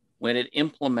branch when it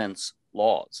implements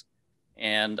laws.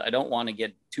 And I don't want to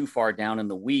get too far down in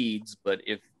the weeds, but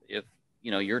if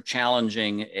you're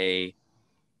challenging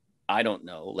I don't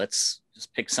know, let's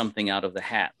just pick something out of the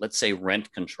hat. Let's say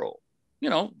rent control,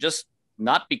 just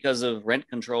not because of rent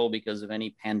control because of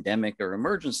any pandemic or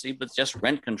emergency, but just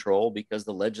rent control because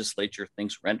the legislature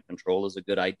thinks rent control is a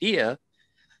good idea.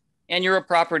 And you're a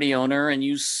property owner and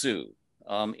you sue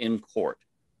in court.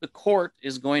 The court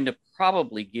is going to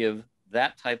probably give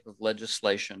that type of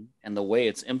legislation and the way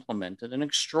it's implemented an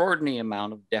extraordinary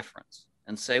amount of deference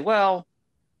and say, well,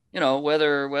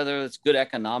 whether it's good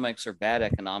economics or bad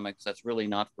economics, that's really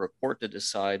not for a court to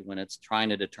decide when it's trying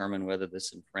to determine whether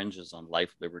this infringes on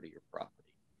life, liberty, or property.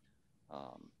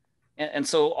 And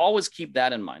so always keep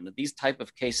that in mind, that these type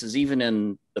of cases, even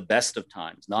in the best of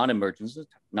times, non-emergency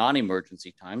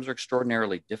times, are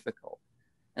extraordinarily difficult.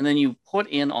 And then you put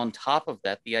in on top of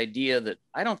that the idea that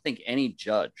I don't think any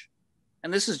judge,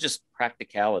 and this is just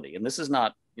practicality, and this is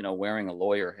not, wearing a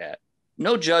lawyer hat,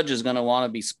 no judge is going to want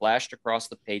to be splashed across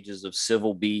the pages of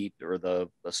Civil Beat or the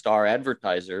Star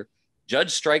Advertiser. Judge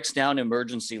strikes down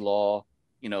emergency law.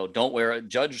 Don't wear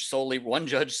one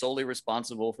judge solely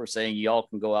responsible for saying y'all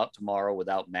can go out tomorrow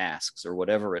without masks or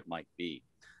whatever it might be.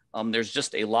 There's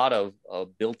just a lot of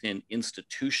built-in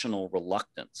institutional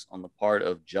reluctance on the part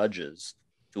of judges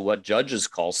to what judges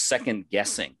call second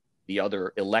guessing the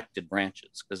other elected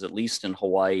branches, because at least in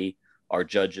Hawaii, our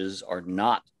judges are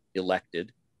not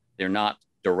elected. They're not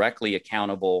directly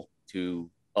accountable to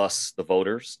us, the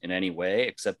voters, in any way,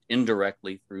 except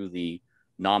indirectly through the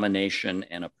nomination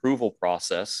and approval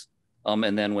process.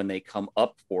 And then when they come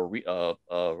up for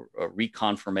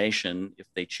reconfirmation, if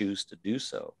they choose to do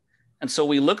so. And so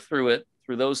we look through it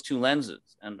through those two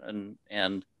lenses,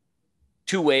 and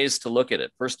two ways to look at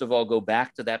it. First of all, go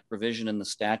back to that provision in the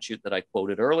statute that I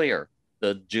quoted earlier.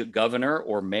 The governor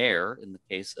or mayor, in the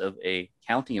case of a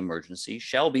county emergency,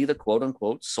 shall be the quote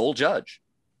unquote sole judge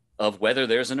of whether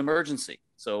there's an emergency.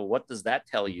 So what does that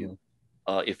tell you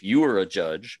if you were a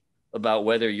judge about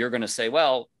whether you're going to say,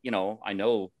 well, I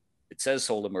know it says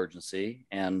sole emergency,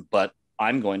 but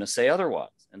I'm going to say otherwise.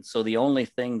 And so the only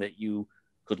thing that you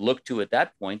could look to at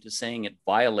that point is saying it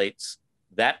violates,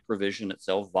 that provision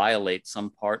itself violates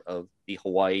some part of the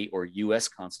Hawaii or US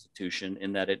Constitution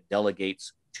in that it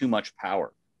delegates too much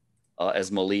power, as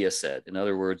Malia said. In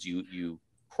other words, you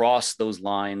cross those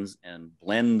lines and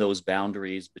blend those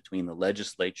boundaries between the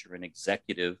legislature and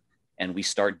executive and we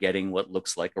start getting what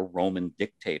looks like a Roman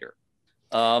dictator.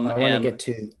 I want to And get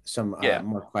to some yeah,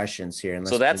 more questions here.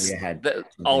 so that's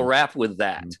I'll wrap with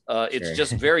that. It's Sure.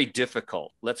 just very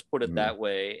difficult. Let's put it Mhm. that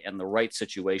way. And the right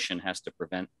situation has to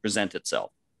present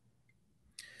itself.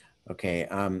 Okay.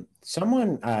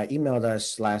 Someone emailed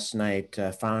us last night,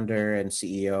 founder and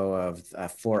CEO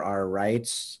of 4R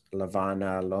Rights,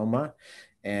 Lavana Loma.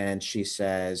 And she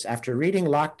says, after reading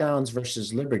Lockdowns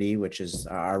versus Liberty, which is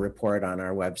our report on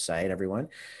our website, everyone,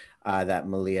 that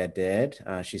Malia did.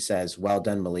 She says, well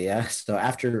done, Malia. So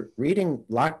after reading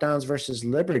Lockdowns versus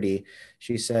Liberty,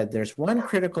 she said, there's one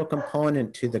critical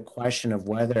component to the question of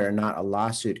whether or not a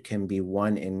lawsuit can be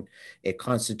won in a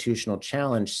constitutional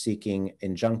challenge seeking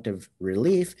injunctive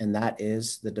relief, and that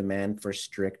is the demand for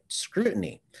strict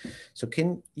scrutiny. So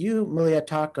can you, Malia,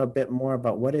 talk a bit more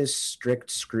about what is strict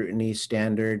scrutiny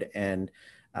standard and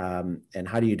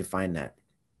how do you define that?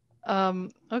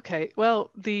 Okay.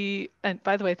 Well, and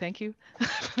by the way, thank you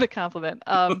for the compliment.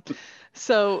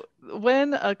 So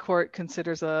when a court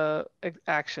considers a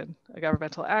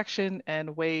governmental action,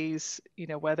 and weighs,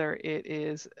 whether it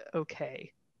is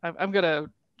okay, I'm going to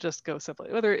just go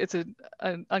simply, whether it's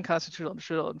an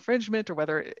unconstitutional infringement or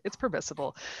whether it's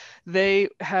permissible, they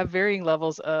have varying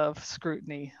levels of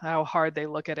scrutiny, how hard they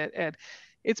look at it. And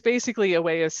it's basically a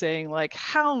way of saying, like,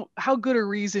 how good a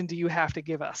reason do you have to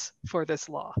give us for this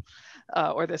law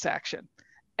or this action?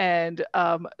 And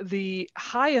the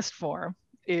highest form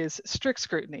is strict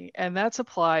scrutiny, and that's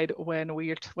applied when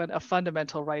a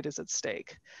fundamental right is at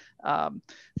stake.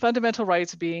 Fundamental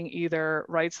rights being either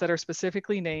rights that are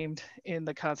specifically named in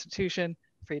the Constitution,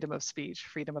 freedom of speech,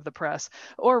 freedom of the press,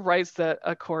 or rights that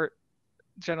a court,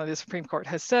 generally the Supreme Court,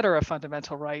 has said are a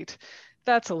fundamental right.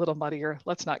 That's a little muddier.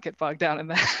 Let's not get bogged down in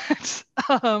that.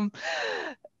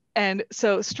 And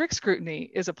so strict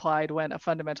scrutiny is applied when a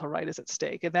fundamental right is at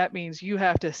stake. And that means you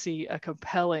have to see a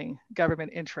compelling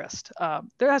government interest.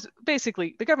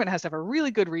 The government has to have a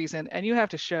really good reason, and you have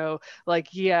to show, like,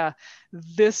 yeah,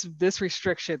 this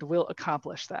restriction will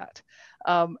accomplish that.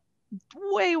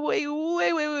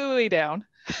 Way down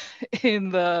in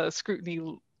the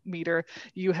scrutiny meter,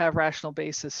 you have rational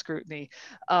basis scrutiny.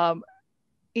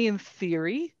 In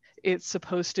theory, it's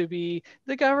supposed to be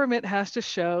the government has to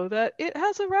show that it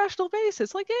has a rational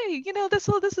basis. Like, hey, this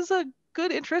is a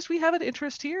good interest. We have an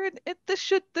interest here, and this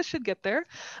should get there.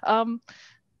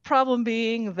 Problem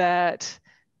being that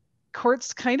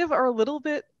courts kind of are a little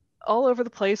bit all over the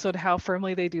place on how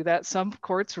firmly they do that. Some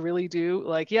courts really do,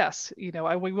 like, yes, we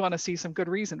want to see some good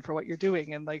reason for what you're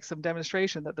doing and, like, some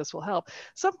demonstration that this will help.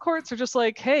 Some courts are just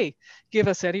like, hey, give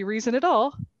us any reason at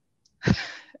all.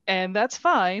 And that's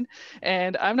fine.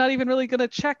 And I'm not even really going to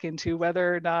check into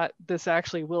whether or not this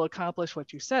actually will accomplish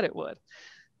what you said it would.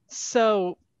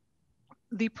 So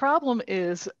the problem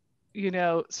is,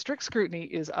 strict scrutiny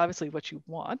is obviously what you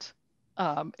want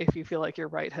if you feel like your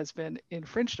right has been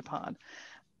infringed upon.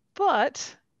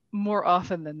 But more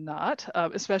often than not,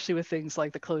 especially with things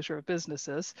like the closure of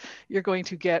businesses, you're going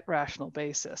to get rational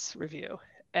basis review.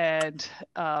 And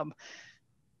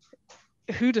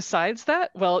who decides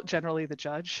that? Well, generally the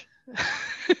judge.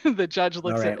 The judge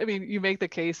looks at, you make the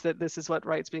case that this is what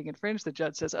right's being infringed. The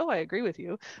judge says, oh, I agree with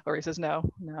you. Or he says, no,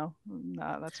 that's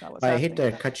not what's happening. I hate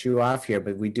to cut you off here,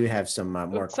 but we do have some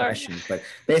more questions. But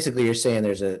basically you're saying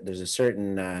there's a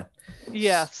certain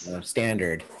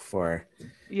standard for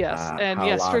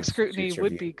strict scrutiny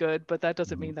would be good, but that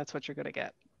doesn't mean that's what you're going to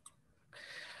get.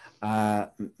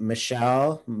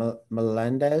 Michelle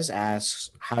Melendez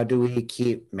asks, how do we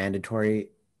keep mandatory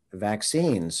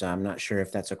vaccines? I'm not sure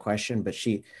if that's a question, but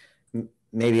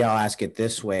maybe I'll ask it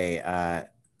this way.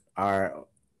 How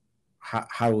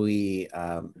we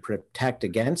protect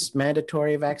against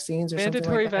mandatory vaccines or mandatory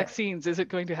something like vaccines, is it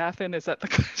going to happen? Is that the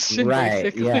question? Right.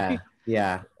 Basically?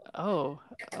 Yeah. Oh.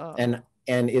 And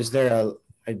is there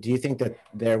do you think that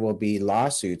there will be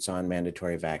lawsuits on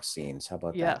mandatory vaccines? How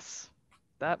about that? Yes.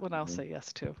 That one I'll say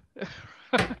yes to.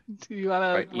 Do you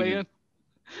want to weigh in?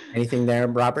 Anything there,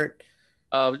 Robert?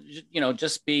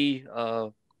 Just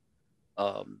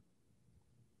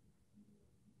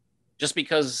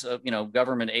because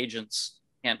government agents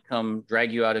can't come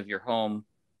drag you out of your home,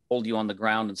 hold you on the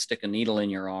ground, and stick a needle in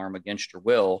your arm against your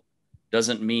will,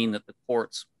 doesn't mean that the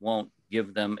courts won't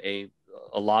give them a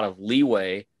lot of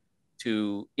leeway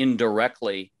to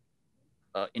indirectly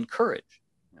encourage,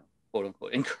 quote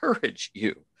unquote, encourage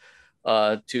you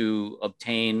to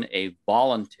obtain a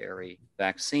voluntary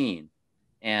vaccine.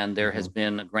 And there has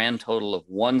been a grand total of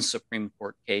one Supreme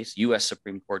Court case, U.S.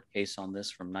 Supreme Court case on this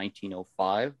from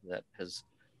 1905 that has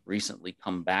recently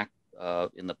come back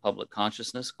in the public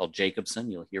consciousness, called Jacobson.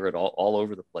 You'll hear it all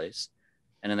over the place.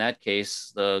 And in that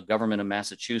case, the government of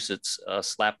Massachusetts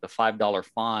slapped a $5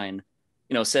 fine,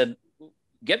 said,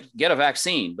 get a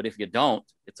vaccine, but if you don't,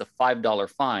 it's a $5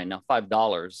 fine. Now,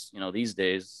 $5, these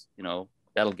days,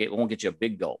 won't get you a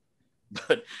big gulp.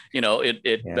 But in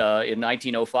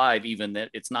 1905, even that,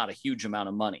 it's not a huge amount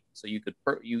of money. So you could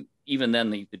even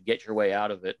then you could get your way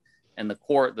out of it. And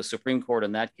the Supreme Court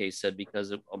in that case said,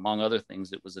 because among other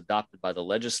things, it was adopted by the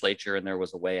legislature and there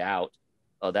was a way out.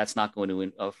 That's not going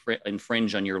to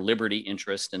infringe on your liberty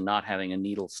interest in not having a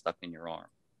needle stuck in your arm.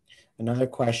 Another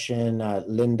question,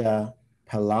 Linda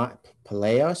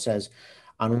Paleo says,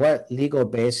 on what legal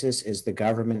basis is the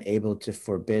government able to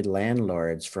forbid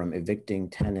landlords from evicting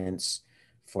tenants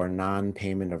for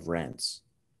non-payment of rents?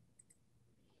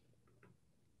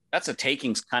 That's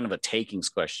kind of a takings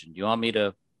question. Do you want me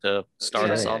to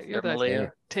start us off there,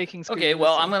 Malia? Takings. Okay,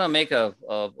 well, I'm going to make a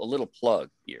little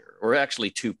plug here, or actually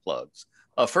two plugs.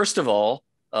 First of all,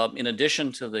 in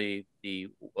addition to the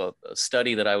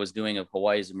study that I was doing of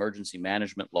Hawaii's emergency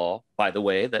management law, by the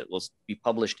way, that will be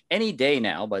published any day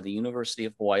now by the University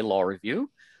of Hawaii Law Review.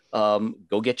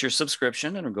 Go get your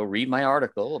subscription and go read my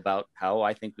article about how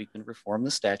I think we can reform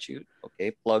the statute.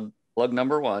 Okay, plug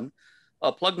number one.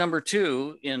 Plug number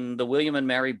two, in the William and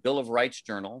Mary Bill of Rights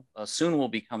Journal, soon will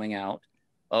be coming out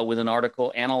with an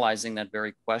article analyzing that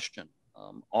very question.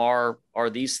 Are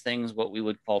these things what we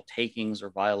would call takings or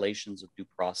violations of due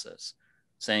process?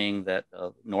 Saying that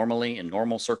normally, in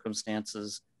normal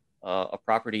circumstances, a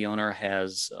property owner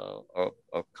has a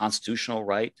constitutional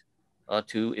right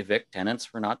to evict tenants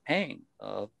for not paying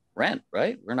rent,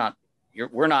 right?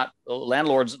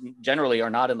 Landlords generally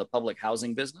are not in the public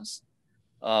housing business.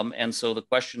 And so the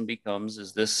question becomes,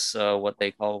 is this what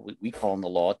we call in the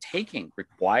law taking,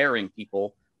 requiring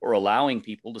people or allowing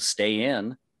people to stay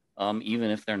in even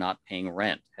if they're not paying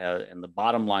rent? And the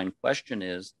bottom line question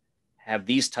is, have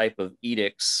these type of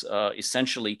edicts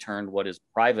essentially turned what is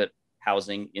private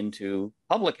housing into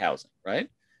public housing, right?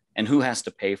 And who has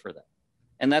to pay for that?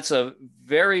 And that's a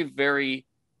very, very,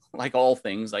 like all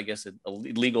things, I guess,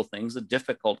 legal things, a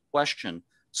difficult question.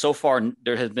 So far,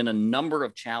 there has been a number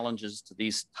of challenges to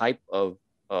these type of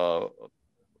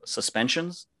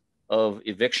suspensions of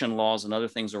eviction laws and other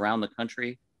things around the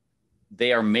country.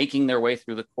 They are making their way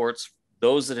through the courts.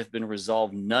 Those that have been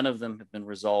resolved, none of them have been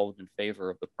resolved in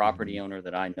favor of the property owner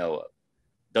that I know of.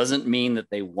 Doesn't mean that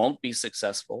they won't be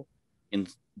successful.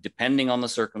 Depending on the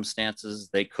circumstances,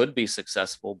 they could be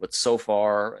successful, but so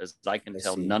far, as I can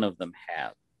tell, none of them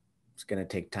have. It's going to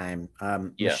take time.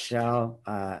 Michelle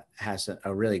has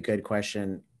a really good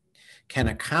question. Can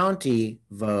a county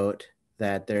vote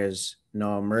that there's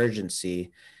no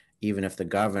emergency, even if the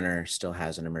governor still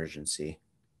has an emergency?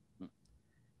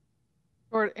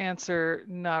 Short answer,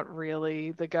 not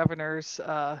really. The governor's,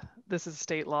 this is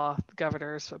state law, the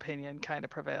governor's opinion kind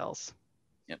of prevails.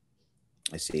 Yep.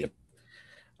 I see.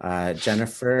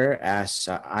 Jennifer asks,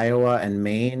 Iowa and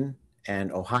Maine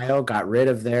and Ohio got rid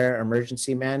of their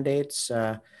emergency mandates.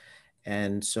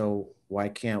 And so why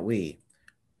can't we?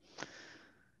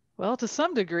 Well, to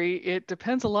some degree, it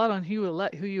depends a lot on who you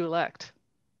elect.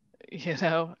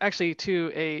 Actually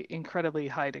to a incredibly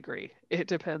high degree. It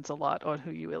depends a lot on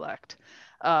who you elect.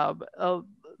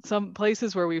 Some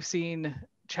places where we've seen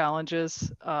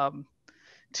challenges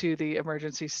to the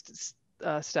emergency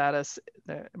status,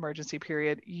 the emergency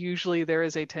period, usually there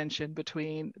is a tension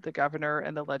between the governor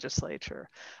and the legislature,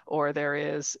 or there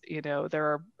is,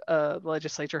 the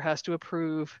legislature has to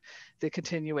approve the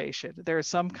continuation. There's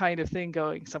some kind of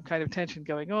tension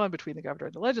going on between the governor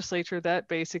and the legislature that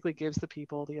basically gives the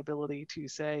people the ability to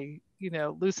say,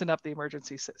 loosen up the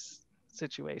emergency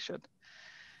situation.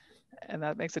 And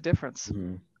that makes a difference.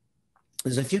 Mm-hmm.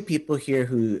 There's a few people here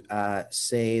who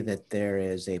say that there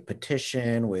is a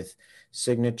petition with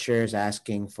signatures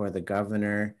asking for the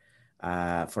governor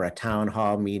for a town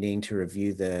hall meeting to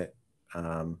review the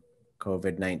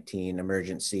COVID-19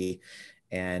 emergency.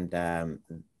 And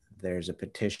there's a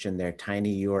petition there,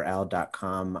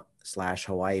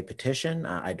 tinyurl.com/Hawaii petition.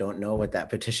 I don't know what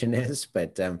that petition is,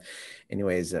 but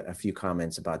anyways, a few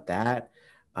comments about that.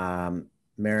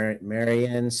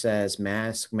 Marianne says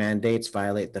mask mandates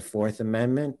violate the Fourth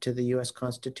Amendment to the U.S.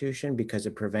 Constitution because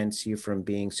it prevents you from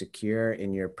being secure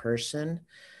in your person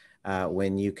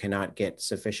when you cannot get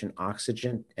sufficient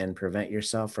oxygen and prevent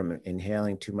yourself from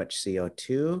inhaling too much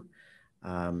CO2.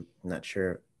 I'm not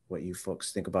sure what you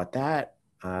folks think about that.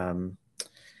 And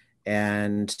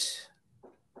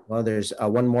well, there's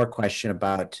one more question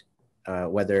about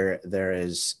whether there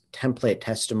is template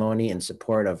testimony in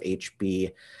support of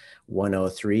HB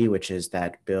 103, which is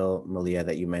that bill, Malia,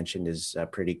 that you mentioned is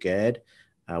pretty good.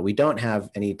 We don't have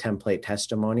any template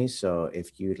testimonies, so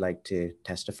if you'd like to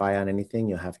testify on anything,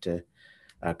 you'll have to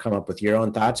come up with your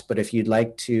own thoughts. But if you'd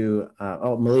like to,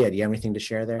 oh, Malia, do you have anything to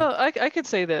share there? Well, I could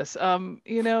say this.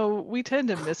 We tend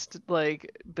to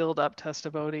build up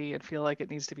testimony and feel like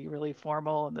it needs to be really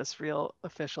formal and this real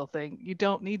official thing. You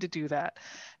don't need to do that.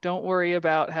 Don't worry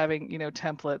about having,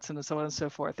 templates and so on and so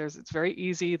forth. It's very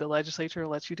easy. The legislature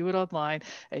lets you do it online,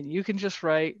 and you can just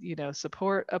write,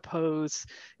 support, oppose,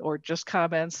 or just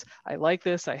comments. I like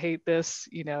this. I hate this.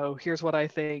 Here's what I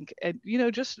think. And,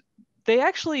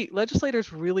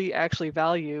 legislators really actually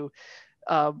value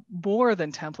more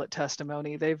than template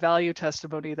testimony. They value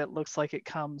testimony that looks like it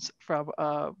comes from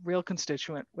a real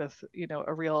constituent with,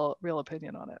 a real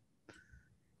opinion on it.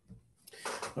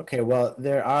 Okay, well,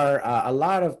 there are a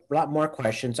lot more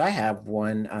questions. I have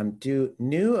one. Do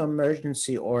new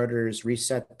emergency orders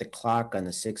reset the clock on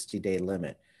the 60-day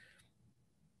limit?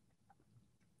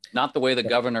 Not the way the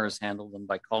governor has handled them,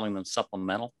 by calling them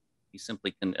supplemental. He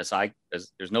simply can, as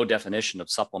there's no definition of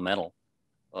supplemental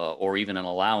or even an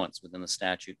allowance within the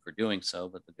statute for doing so,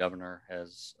 but the governor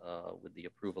has, with the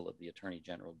approval of the Attorney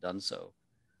General, done so.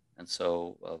 And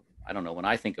so, I don't know, when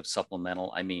I think of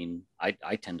supplemental, I mean,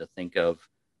 I tend to think of,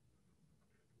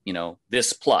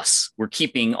 this plus, we're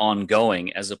keeping on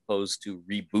going as opposed to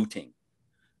rebooting.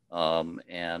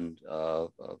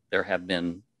 There have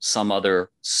been some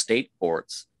other state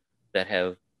courts that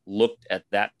have looked at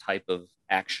that type of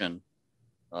action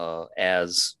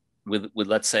as with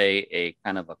let's say a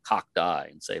kind of a cocked eye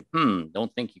and say,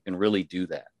 don't think you can really do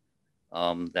that.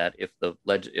 That if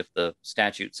the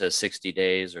statute says 60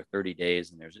 days or 30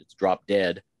 days and it's drop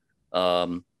dead,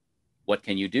 what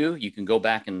can you do? You can go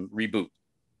back and reboot.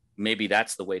 Maybe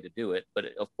that's the way to do it. But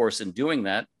of course, in doing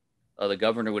that, the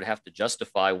governor would have to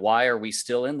justify, why are we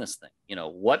still in this thing?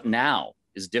 What now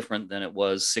is different than it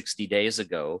was 60 days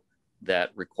ago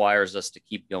that requires us to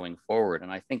keep going forward?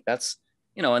 And I think that's,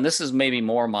 and this is maybe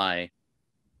more my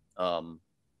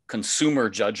consumer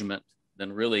judgment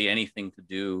than really anything to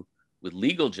do with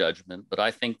legal judgment. But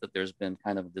I think that there's been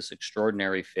kind of this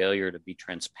extraordinary failure to be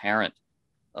transparent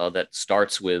that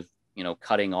starts with,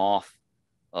 cutting off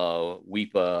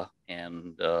WEPA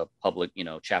and public,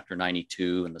 Chapter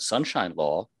 92 and the Sunshine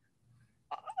Law.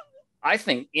 I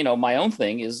think, my own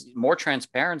thing is more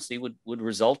transparency would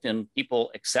result in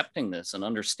people accepting this and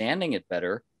understanding it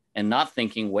better, and not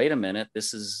thinking, wait a minute,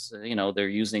 this is, they're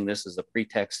using this as a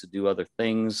pretext to do other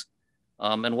things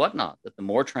and whatnot. That the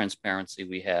more transparency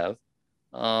we have,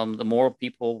 the more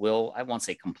people will, I won't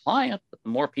say compliant, but the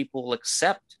more people will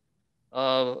accept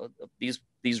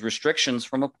these restrictions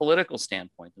from a political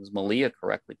standpoint. As Malia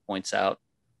correctly points out,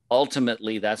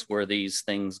 ultimately, that's where these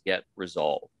things get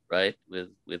resolved, right? With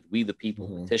we the people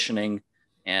petitioning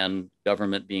and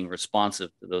government being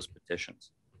responsive to those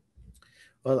petitions.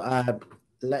 Well,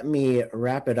 let me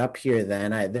wrap it up here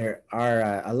then. There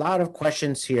are a lot of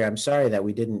questions here. I'm sorry that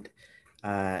we didn't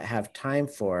have time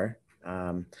for,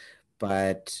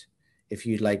 but if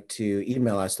you'd like to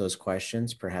email us those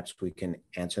questions, perhaps we can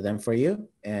answer them for you.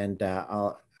 And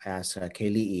I'll ask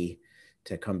Kaylee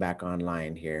to come back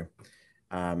online here.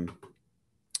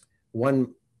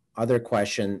 One other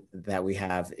question that we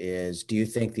have is, do you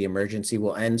think the emergency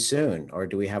will end soon, or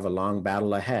do we have a long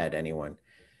battle ahead? Anyone?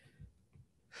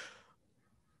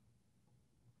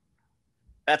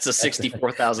 That's a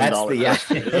 $64,000 yeah.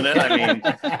 question, isn't it? I mean,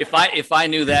 if I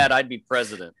knew that, I'd be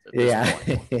president at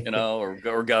this point,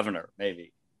 or governor,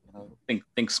 maybe.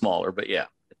 Think smaller, but yeah,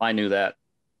 if I knew that.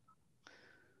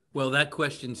 Well, that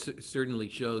question certainly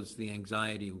shows the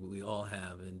anxiety we all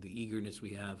have and the eagerness we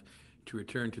have to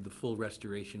return to the full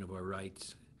restoration of our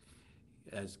rights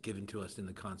as given to us in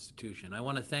the Constitution. I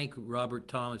want to thank Robert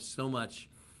Thomas so much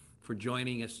for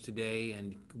joining us today,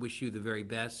 and wish you the very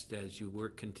best as your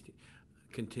work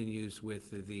continues with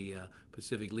the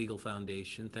Pacific Legal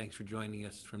Foundation. Thanks for joining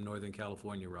us from Northern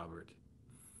California, Robert.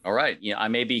 All right. Yeah, I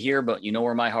may be here, but you know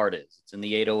where my heart is. It's in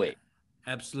the 808.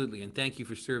 Absolutely. And thank you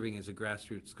for serving as a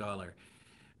grassroots scholar.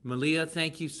 Malia,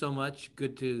 thank you so much.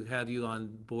 Good to have you on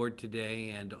board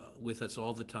today and with us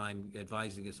all the time,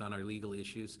 advising us on our legal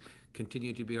issues.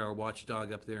 Continue to be our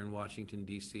watchdog up there in Washington,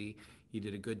 D.C. You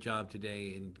did a good job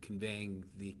today in conveying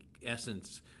the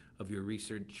essence of your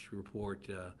research report,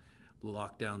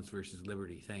 Lockdowns versus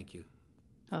Liberty. Thank you.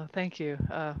 Oh, thank you.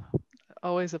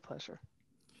 Always a pleasure.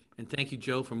 And thank you,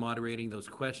 Joe, for moderating those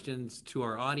questions. To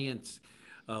our audience,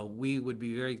 we would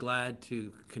be very glad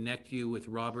to connect you with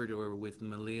Robert or with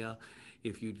Malia.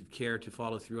 If you'd care to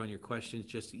follow through on your questions,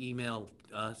 just email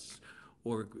us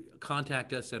or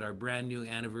contact us at our brand new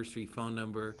anniversary phone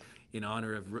number in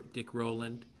honor of Dick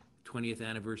Rowland, 20th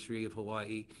anniversary of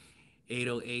Hawaii,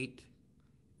 808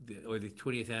 or the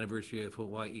 20th anniversary of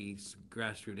Hawaii's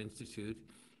Grassroots Institute.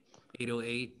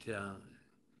 808.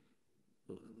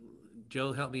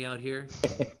 Joe, help me out here.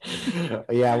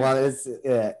 Yeah, well, it's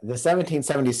the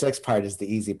 1776 part is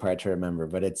the easy part to remember,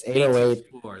 but it's 808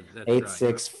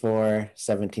 864.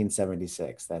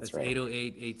 1776. That's right.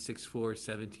 808 864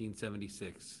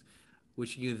 1776.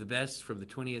 Wishing you the best from the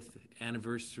 20th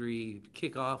anniversary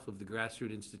kickoff of the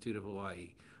Grassroots Institute of Hawaii.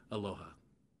 Aloha.